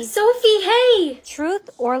 Bree! Sophie, hey!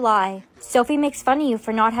 Truth or lie? Sophie makes fun of you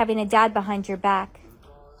for not having a dad behind your back.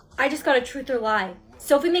 I just got a truth or lie.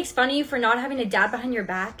 Sophie makes fun of you for not having a dad behind your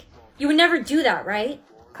back? You would never do that, right?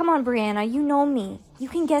 Come on, Brianna, you know me. You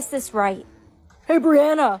can guess this right. Hey,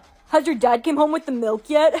 Brianna, has your dad came home with the milk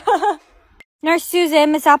yet? Nurse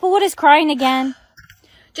Susan, Miss Applewood is crying again.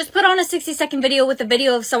 Just put on a 60-second video with a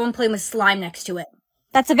video of someone playing with slime next to it.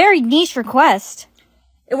 That's a very niche request.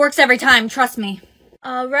 It works every time, trust me.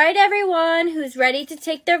 All right, everyone, who's ready to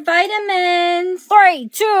take their vitamins? 3,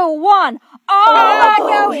 2, 1.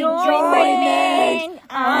 Oh, enjoyment.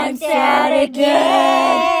 I'm sad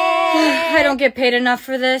again. I don't get paid enough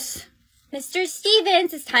for this. Mr.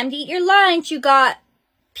 Stevens, it's time to eat your lunch. You got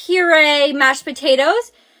puree mashed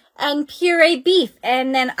potatoes and puree beef,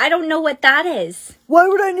 and then I don't know what that is. Why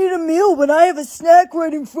would I need a meal when I have a snack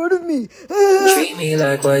right in front of me? Treat me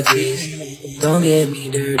like white teeth. Don't get me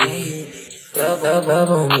dirty. Love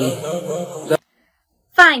on me.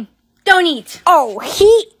 Fine, don't eat. Oh,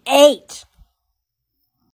 he ate.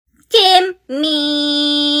 Timmy,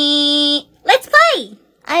 let's play.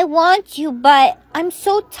 I want you, but I'm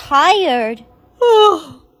so tired.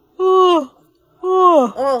 Oh,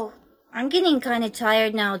 I'm getting kind of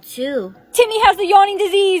tired now, too. Timmy has the yawning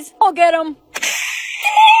disease. I'll get him.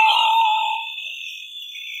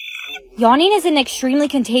 Yawning is an extremely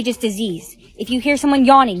contagious disease. If you hear someone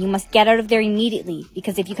yawning, you must get out of there immediately,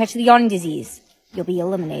 because if you catch the yawning disease, you'll be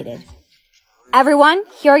eliminated. Everyone,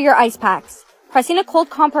 here are your ice packs. Pressing a cold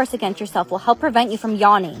compress against yourself will help prevent you from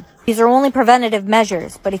yawning. These are only preventative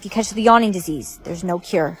measures, but if you catch the yawning disease, there's no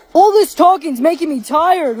cure. All this talking's making me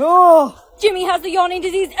tired. Oh. Jimmy has the yawning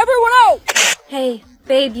disease. Everyone out! Hey,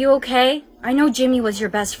 babe, you okay? I know Jimmy was your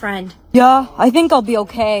best friend. Yeah, I think I'll be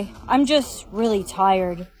okay. I'm just really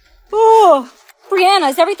tired. Oh! Brianna,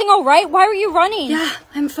 is everything alright? Why were you running? Yeah,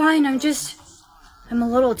 I'm fine. I'm a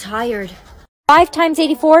little tired. 5 times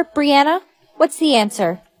 84, Brianna? What's the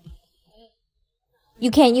answer?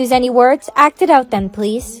 You can't use any words? Act it out then,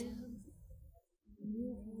 please.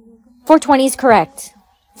 420 is correct.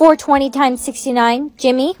 420 times 69,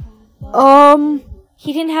 Jimmy?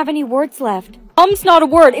 He didn't have any words left. It's not a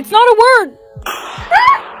word. It's not a word!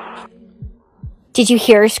 Did you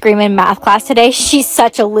hear her scream in math class today? She's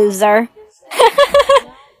such a loser.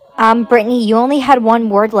 Brittany, you only had 1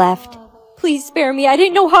 word left. Please spare me. I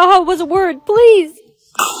didn't know haha was a word. Please.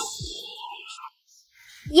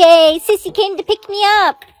 Yay, Sissy came to pick me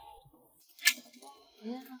up.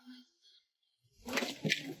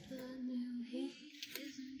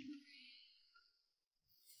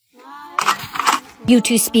 You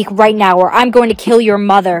two speak right now or I'm going to kill your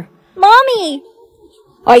mother. Mommy!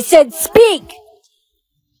 I said speak!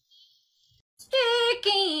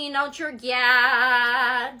 Sticking out your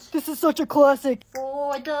gad. This is such a classic.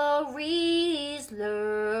 For the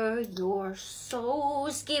Riesler, you're so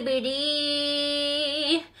skibbity.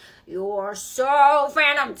 You're so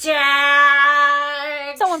phantom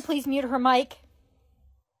tag. Someone please mute her mic.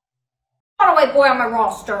 Not a white boy on my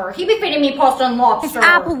roster. He be feeding me pasta and lobster. Miss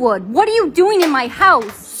Applewood, what are you doing in my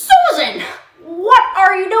house? Susan, what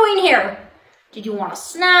are you doing here? Did you want a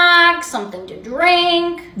snack, something to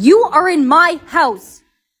drink? You are in my house.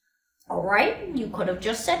 Alright, you could have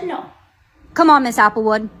just said no. Come on, Miss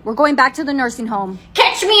Applewood. We're going back to the nursing home.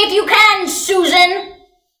 Catch me if you can, Susan!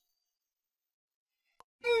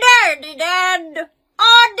 Daddy, Dad.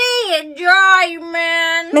 Enjoy,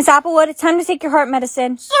 man. Miss Applewood, it's time to take your heart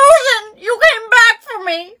medicine. Susan, you came back for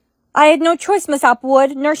me. I had no choice, Miss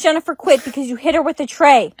Applewood. Nurse Jennifer quit because you hit her with a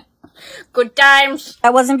tray. Good times.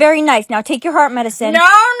 That wasn't very nice. Now take your heart medicine. No.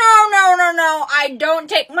 I don't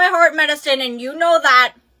take my heart medicine, and you know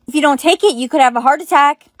that. If you don't take it, you could have a heart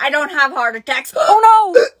attack. I don't have heart attacks. Oh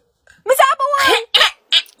no! Miss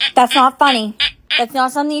Applewood! That's not funny. That's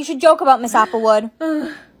not something you should joke about, Miss Applewood.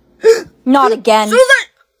 Not again. Susan!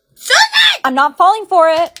 I'm not falling for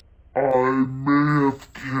it. I may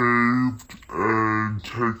have caved and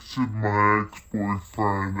texted my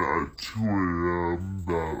ex-boyfriend at 2 a.m.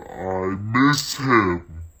 that I miss him.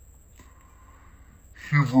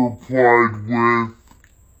 He replied with,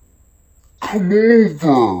 "Come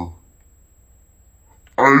over."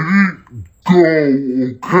 I didn't go,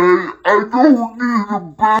 okay? I don't need a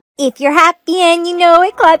bed. If you're happy and you know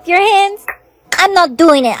it, clap your hands. I'm not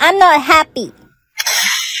doing it. I'm not happy.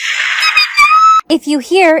 If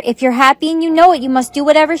you're happy and you know it, you must do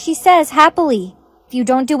whatever she says happily. If you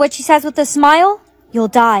don't do what she says with a smile, you'll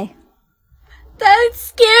die. That's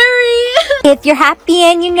scary. If you're happy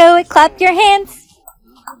and you know it, clap your hands.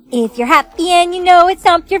 If you're happy and you know it,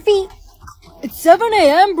 stomp your feet. It's 7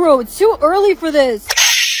 a.m., bro. It's too early for this.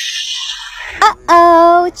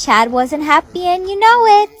 Uh-oh, Chad wasn't happy and you know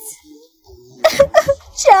it.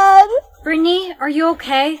 Chad. Brittany, are you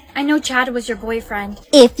okay? I know Chad was your boyfriend.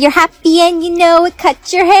 If you're happy and you know it,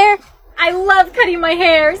 cut your hair. I love cutting my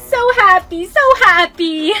hair. So happy, so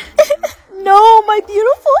happy. No, my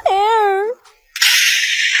beautiful hair.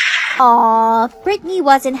 Aw, Brittany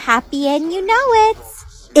wasn't happy and you know it.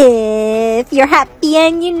 If you're happy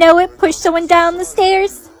and you know it, push someone down the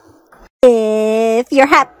stairs. If you're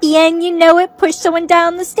happy and you know it, push someone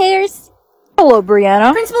down the stairs. Hello,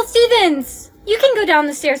 Brianna. Principal Stevens, you can go down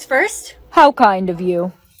the stairs first. How kind of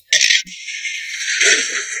you.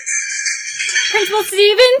 Principal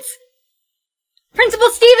Stevens? Principal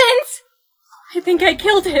Stevens? I think I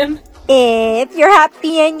killed him. If you're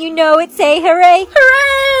happy and you know it, say hooray.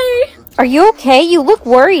 Hooray! Are you okay? You look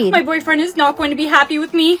worried. My boyfriend is not going to be happy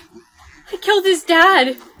with me. I killed his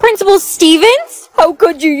dad. Principal Stevens? How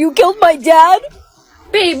could you? You killed my dad?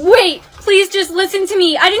 Babe, wait. Please just listen to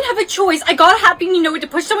me. I didn't have a choice. I got happy and you know it to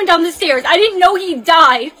push someone down the stairs. I didn't know he'd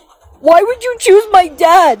die. Why would you choose my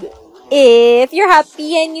dad? If you're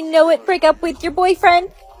happy and you know it, break up with your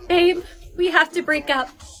boyfriend. Babe, we have to break up.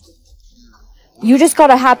 You just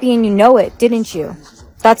got a happy and you know it, didn't you?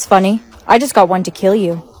 That's funny. I just got one to kill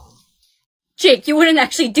you. Jake, you wouldn't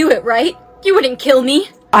actually do it, right? You wouldn't kill me.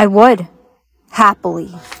 I would.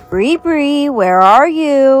 Happily. Bree, where are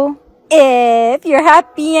you? If you're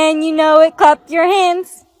happy and you know it, clap your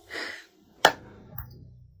hands.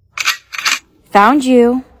 Found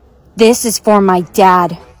you. This is for my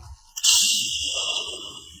dad.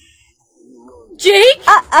 Jake?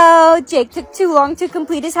 Uh-oh, Jake took too long to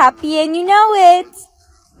complete his happy and you know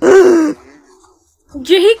it.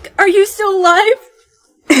 Jake, are you still alive?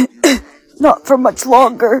 Not for much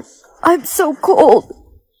longer. I'm so cold.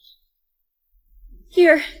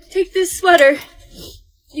 Here, take this sweater.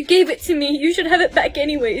 You gave it to me. You should have it back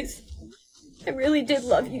anyways. I really did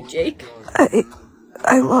love you, Jake.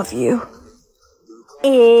 I love you.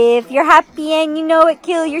 If you're happy and you know it,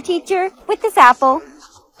 kill your teacher with this apple.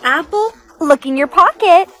 Apple? Look in your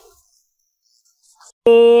pocket.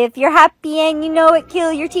 If you're happy and you know it,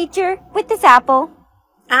 kill your teacher with this apple.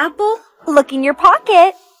 Apple? Look in your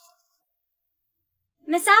pocket.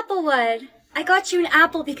 Miss Applewood, I got you an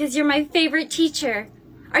apple because you're my favorite teacher.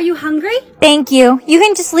 Are you hungry? Thank you. You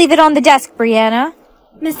can just leave it on the desk, Brianna.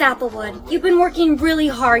 Miss Applewood, you've been working really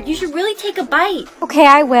hard. You should really take a bite. Okay,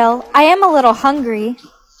 I will. I am a little hungry.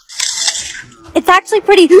 It's actually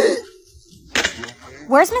pretty...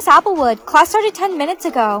 Where's Miss Applewood? Class started 10 minutes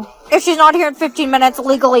ago. If she's not here in 15 minutes,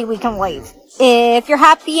 legally we can leave. If you're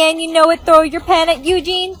happy and you know it, throw your pen at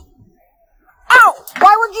Eugene. Ow!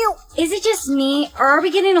 Why would you? Is it just me, or are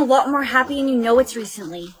we getting a lot more happy and you know it's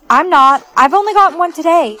recently? I'm not. I've only gotten one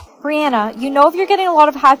today. Brianna, you know if you're getting a lot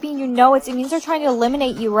of happy and you know it means they're trying to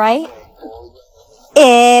eliminate you, right?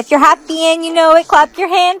 If you're happy and you know it, clap your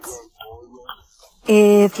hands.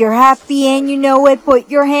 If you're happy and you know it, put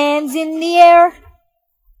your hands in the air.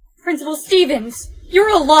 Principal Stevens,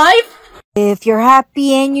 you're alive? If you're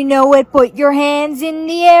happy and you know it, put your hands in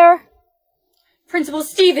the air. Principal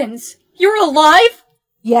Stevens, you're alive?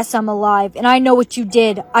 Yes, I'm alive, and I know what you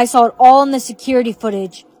did. I saw it all in the security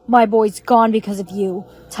footage. My boy's gone because of you.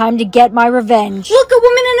 Time to get my revenge. Look, a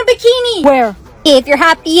woman in a bikini! Where? If you're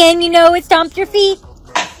happy and you know it, stomp your feet.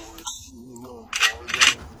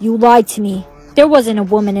 You lied to me. There wasn't a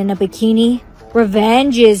woman in a bikini.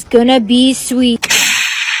 Revenge is gonna be sweet.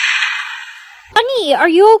 Honey, are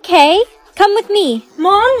you okay? Come with me.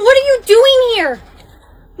 Mom, what are you doing here?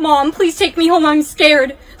 Mom, please take me home. I'm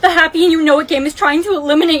scared. The Happy and You Know It game is trying to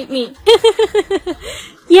eliminate me.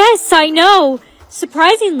 Yes, I know.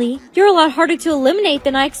 Surprisingly, you're a lot harder to eliminate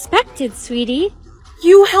than I expected, sweetie.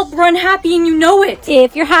 You help run Happy and You Know It.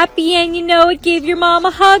 If you're happy and you know it, give your mom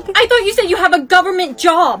a hug. I thought you said you have a government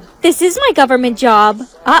job. This is my government job.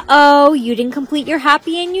 Uh-oh, you didn't complete your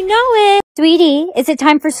happy and you know it. Sweetie, is it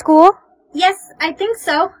time for school? Yes, I think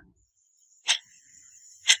so.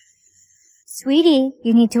 Sweetie,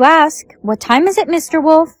 you need to ask, what time is it, Mr.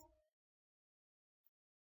 Wolf?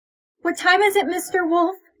 What time is it, Mr.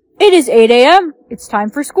 Wolf? It is 8 a.m. It's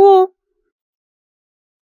time for school.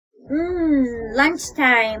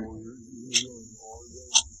 Lunchtime.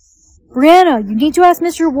 Brianna, you need to ask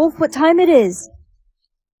Mr. Wolf what time it is.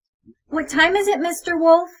 What time is it, Mr.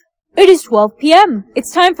 Wolf? It is 12 p.m.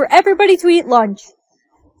 It's time for everybody to eat lunch.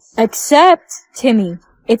 Except Timmy.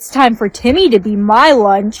 It's time for Timmy to be my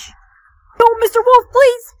lunch. No, Mr. Wolf,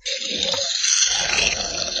 please!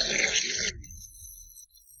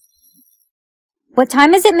 What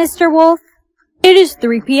time is it, Mr. Wolf? It is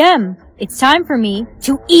 3 p.m. It's time for me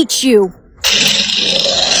to eat you.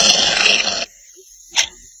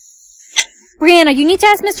 Brianna, you need to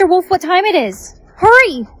ask Mr. Wolf what time it is.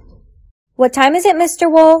 Hurry! What time is it, Mr.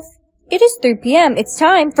 Wolf? It is 3 p.m. It's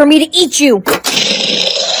time for me to eat you.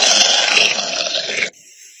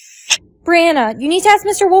 Brianna, you need to ask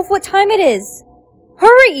Mr. Wolf what time it is.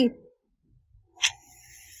 Hurry!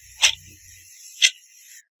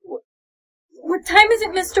 What time is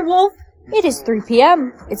it, Mr. Wolf? It is 3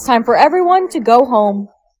 p.m. It's time for everyone to go home.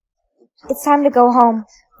 It's time to go home.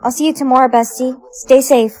 I'll see you tomorrow, bestie. Stay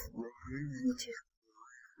safe.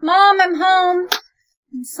 Mom, I'm home.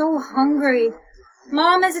 I'm so hungry.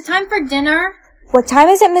 Mom, is it time for dinner? What time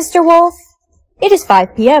is it, Mr. Wolf? It is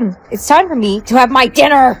 5 p.m. It's time for me to have my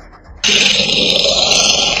dinner.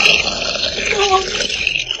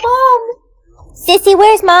 Mom! Sissy,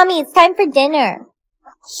 where's Mommy? It's time for dinner.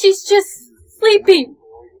 She's just sleeping.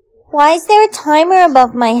 Why is there a timer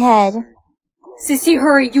above my head? Sissy,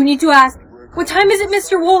 hurry. You need to ask. What time is it,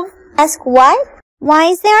 Mr. Wolf? Ask what? Why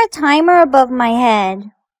is there a timer above my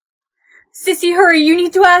head? Sissy, hurry. You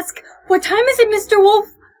need to ask. What time is it, Mr. Wolf?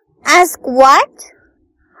 Ask what?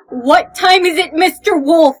 What time is it, Mr.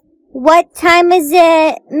 Wolf? What time is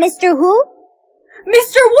it, Mr. Who?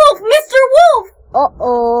 Mr. Wolf! Mr. Wolf!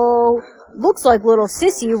 Uh-oh. Looks like little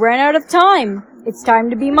Sissy ran out of time. It's time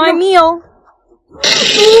to be my meal.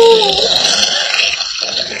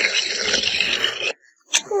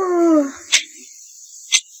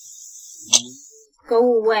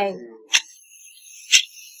 Go away.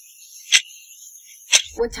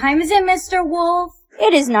 What time is it, Mr. Wolf?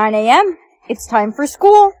 It is 9 a.m. It's time for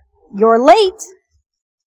school. You're late.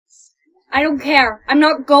 I don't care. I'm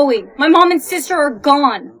not going. My mom and sister are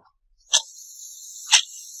gone.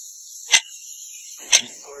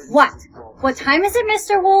 What? What time is it,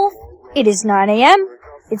 Mr. Wolf? It is 9 a.m.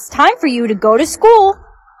 It's time for you to go to school.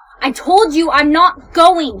 I told you I'm not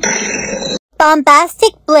going.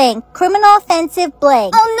 Bombastic blank. Criminal offensive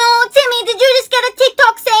blank. Oh no, Timmy, did you just get a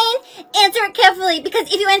TikTok saying? Answer it carefully,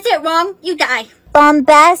 because if you answer it wrong, you die.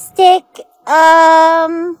 Bombastic,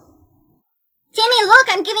 Timmy, look,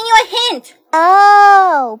 I'm giving you a hint.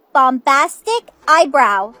 Oh, bombastic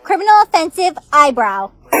eyebrow. Criminal offensive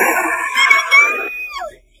eyebrow.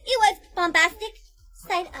 It was bombastic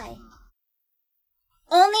side eye.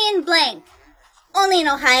 Only in blank. Only in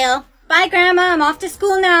Ohio. Bye, Grandma. I'm off to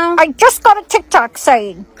school now. I just got a TikTok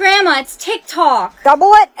saying. Grandma, it's TikTok.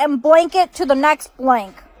 Double it and blank it to the next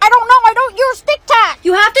blank. I don't know. I don't use TikTok.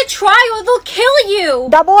 You have to try or they'll kill you.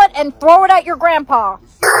 Double it and throw it at your grandpa.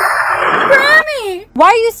 Grammy! Why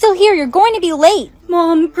are you still here? You're going to be late.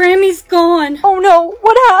 Mom, Grammy's gone. Oh no.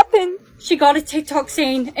 What happened? She got a TikTok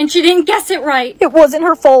saying and she didn't guess it right. It wasn't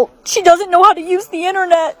her fault. She doesn't know how to use the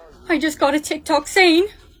internet. I just got a TikTok saying.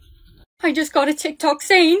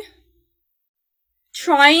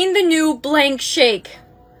 Trying the new blank shake.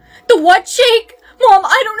 The what shake? Mom,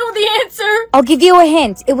 I don't know the answer. I'll give you a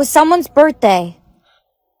hint. It was someone's birthday.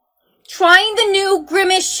 Trying the new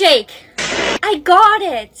grimace shake. I got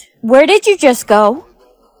it. Where did you just go?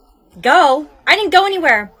 Go? I didn't go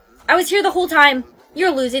anywhere. I was here the whole time.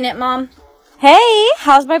 You're losing it, Mom. Hey,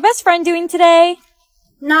 how's my best friend doing today?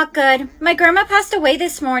 Not good. My grandma passed away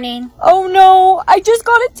this morning. Oh no, I just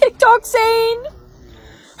got a TikTok saying.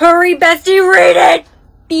 Hurry, bestie, read it!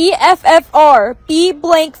 BFFR, be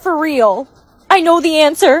blank for real. I know the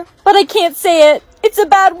answer, but I can't say it. It's a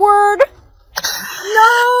bad word.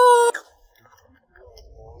 No!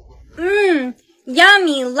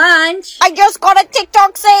 Yummy lunch. I just got a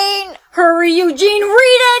TikTok saying. Hurry, Eugene,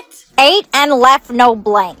 read it! 8 and left no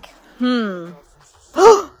blank. 8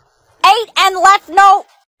 and left no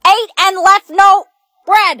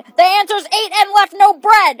bread. The answer's 8 and left no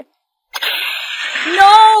bread.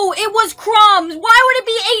 No, it was crumbs. Why would it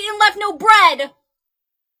be 8 and left no bread?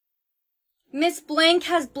 Miss Blank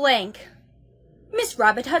has blank. Miss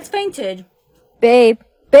Rabbit has fainted. Babe,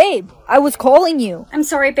 I was calling you. I'm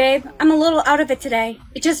sorry, babe. I'm a little out of it today.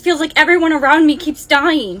 It just feels like everyone around me keeps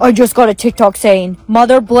dying. I just got a TikTok saying,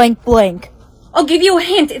 mother blank blank. I'll give you a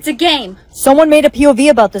hint. It's a game. Someone made a POV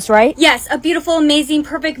about this, right? Yes, a beautiful, amazing,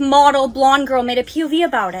 perfect model blonde girl made a POV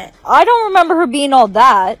about it. I don't remember her being all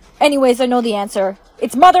that. Anyways, I know the answer.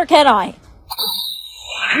 It's Mother Can I.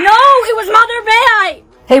 No, it was Mother May I.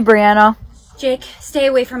 Hey, Brianna. Jake, stay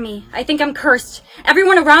away from me. I think I'm cursed.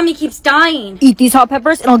 Everyone around me keeps dying. Eat these hot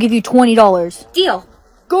peppers and I'll give you $20. Deal.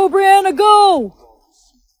 Go, Brianna, go!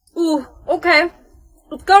 Ooh, okay.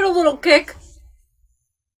 Let's got a little kick.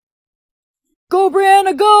 Go,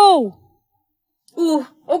 Brianna, go! Ooh,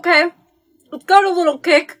 okay. Let's got a little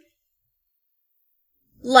kick.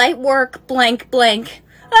 Light work, blank, blank.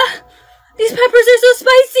 Ah, these peppers are so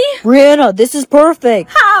spicy. Brianna, this is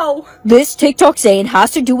perfect. How? This TikTok saying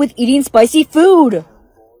has to do with eating spicy food.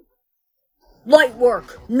 Light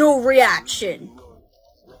work, no reaction.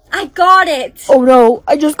 I got it. Oh no,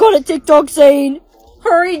 I just got a TikTok saying.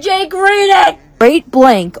 Hurry, Jake, read it. Rate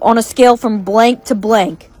blank on a scale from blank to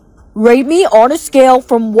blank. Rate me on a scale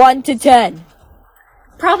from 1 to 10.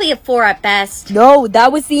 Probably a 4 at best. No,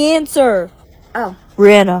 that was the answer. Oh.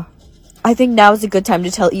 Brianna, I think now is a good time to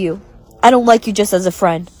tell you. I don't like you just as a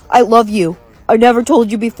friend. I love you. I never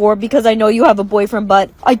told you before because I know you have a boyfriend, but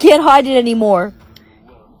I can't hide it anymore.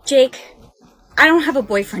 Jake, I don't have a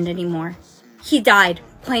boyfriend anymore. He died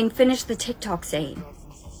playing Finish the TikTok saying.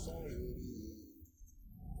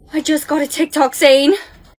 I just got a TikTok saying.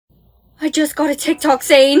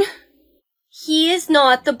 He is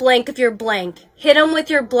not the blank of your blank. Hit him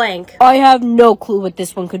with your blank. I have no clue what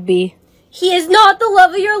this one could be. He is not the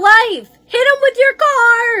love of your life. Hit him with your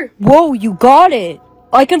car. Whoa, you got it.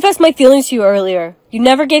 I confessed my feelings to you earlier. You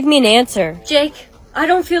never gave me an answer. Jake, I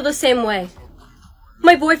don't feel the same way.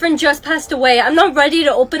 My boyfriend just passed away. I'm not ready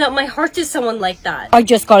to open up my heart to someone like that. I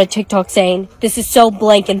just got a TikTok saying, this is so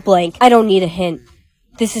blank and blank. I don't need a hint.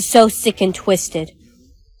 This is so sick and twisted.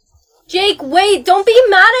 Jake, wait! Don't be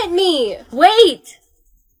mad at me! Wait!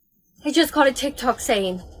 I just got a TikTok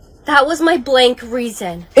saying, that was my blank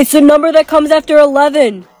reason. It's the number that comes after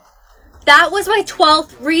 11. That was my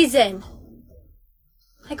 12th reason.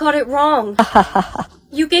 I got it wrong.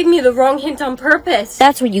 You gave me the wrong hint on purpose.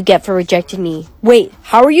 That's what you get for rejecting me. Wait,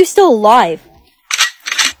 how are you still alive?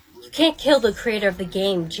 You can't kill the creator of the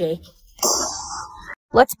game, Jake.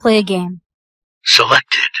 Let's play a game.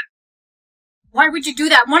 Selected. Why would you do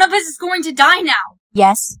that? One of us is going to die now.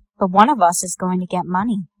 Yes, but one of us is going to get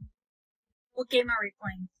money. What game are we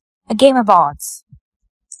playing? A game of odds.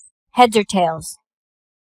 Heads or tails?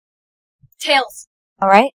 Tails.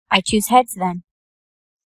 Alright, I choose heads then.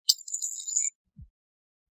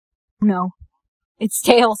 No, it's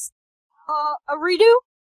tails. A redo?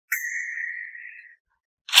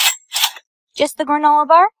 Just the granola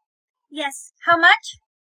bar? Yes. How much?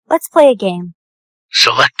 Let's play a game.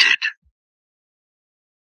 Selected.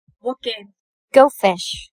 What game? Go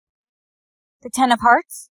fish. The 10 of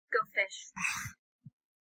hearts? Go fish.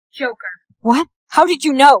 Joker. What? How did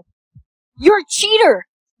you know? You're a cheater!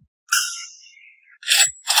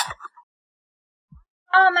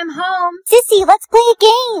 I'm home. Sissy, let's play a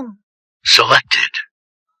game. Selected.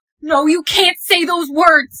 No, you can't say those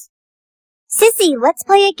words. Sissy, let's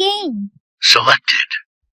play a game. Selected.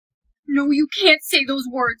 No, you can't say those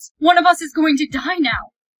words. One of us is going to die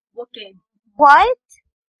now. What game? What?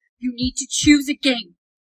 You need to choose a game.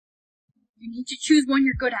 You need to choose one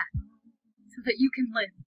you're good at, so that you can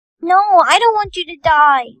live. No, I don't want you to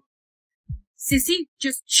die. Sissy,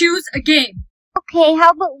 just choose a game. Okay,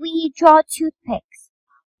 how about we draw toothpicks?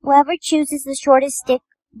 Whoever chooses the shortest stick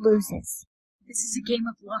loses. This is a game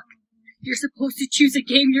of luck. You're supposed to choose a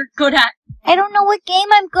game you're good at. I don't know what game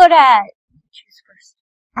I'm good at. Choose first.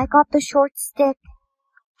 I got the short stick.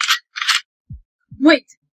 Wait.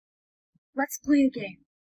 Let's play a game.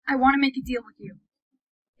 I want to make a deal with you.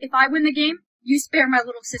 If I win the game, you spare my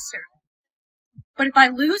little sister. But if I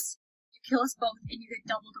lose, you kill us both and you get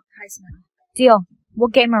double the prize money. Deal.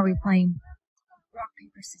 What game are we playing? Rock,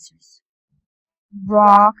 paper, scissors.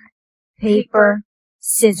 Rock, paper,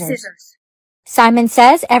 scissors. Scissors. Simon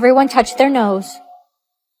says everyone touch their nose.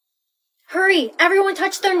 Hurry! Everyone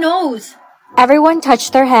touch their nose! Everyone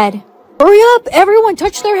touch their head. Hurry up! Everyone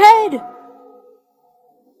touch their head!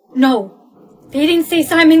 No. They didn't say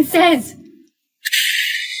Simon says.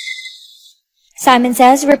 Simon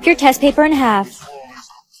says rip your test paper in half.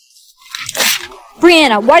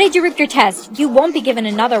 Brianna, why did you rip your test? You won't be given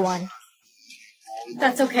another one.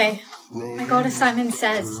 That's okay. I got a Simon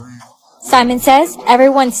says. Simon says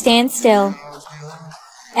everyone stand still.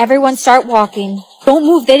 Everyone start walking. Don't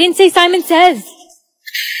move. They didn't say Simon says.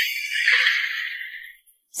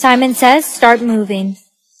 Simon says start moving.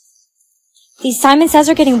 These Simon says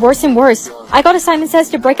are getting worse and worse. I got a Simon says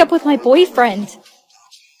to break up with my boyfriend.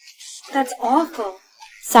 That's awful.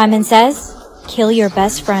 Simon says kill your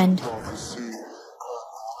best friend.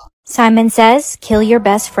 Simon says kill your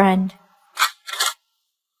best friend.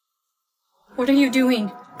 What are you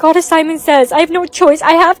doing? Got a Simon says. I have no choice.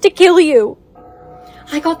 I have to kill you.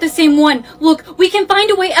 I got the same one. Look, we can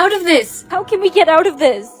find a way out of this. How can we get out of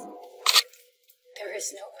this? There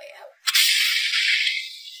is no way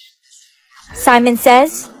out. Simon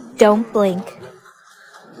says, don't blink.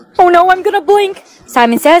 Oh no, I'm gonna blink.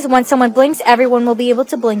 Simon says, once someone blinks, everyone will be able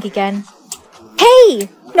to blink again. Hey!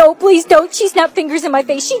 No, please don't. She snapped fingers in my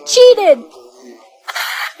face. She cheated.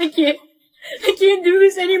 I can't do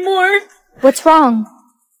this anymore. What's wrong?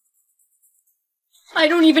 I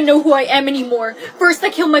don't even know who I am anymore. First I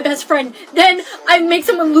kill my best friend, then I make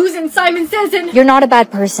someone lose and Simon says and— You're not a bad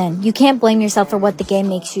person. You can't blame yourself for what the game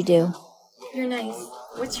makes you do. You're nice.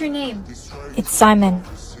 What's your name? It's Simon.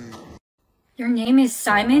 Your name is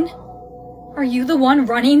Simon? Are you the one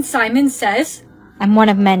running Simon Says? I'm one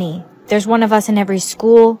of many. There's one of us in every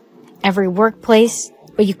school, every workplace,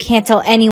 but you can't tell anyone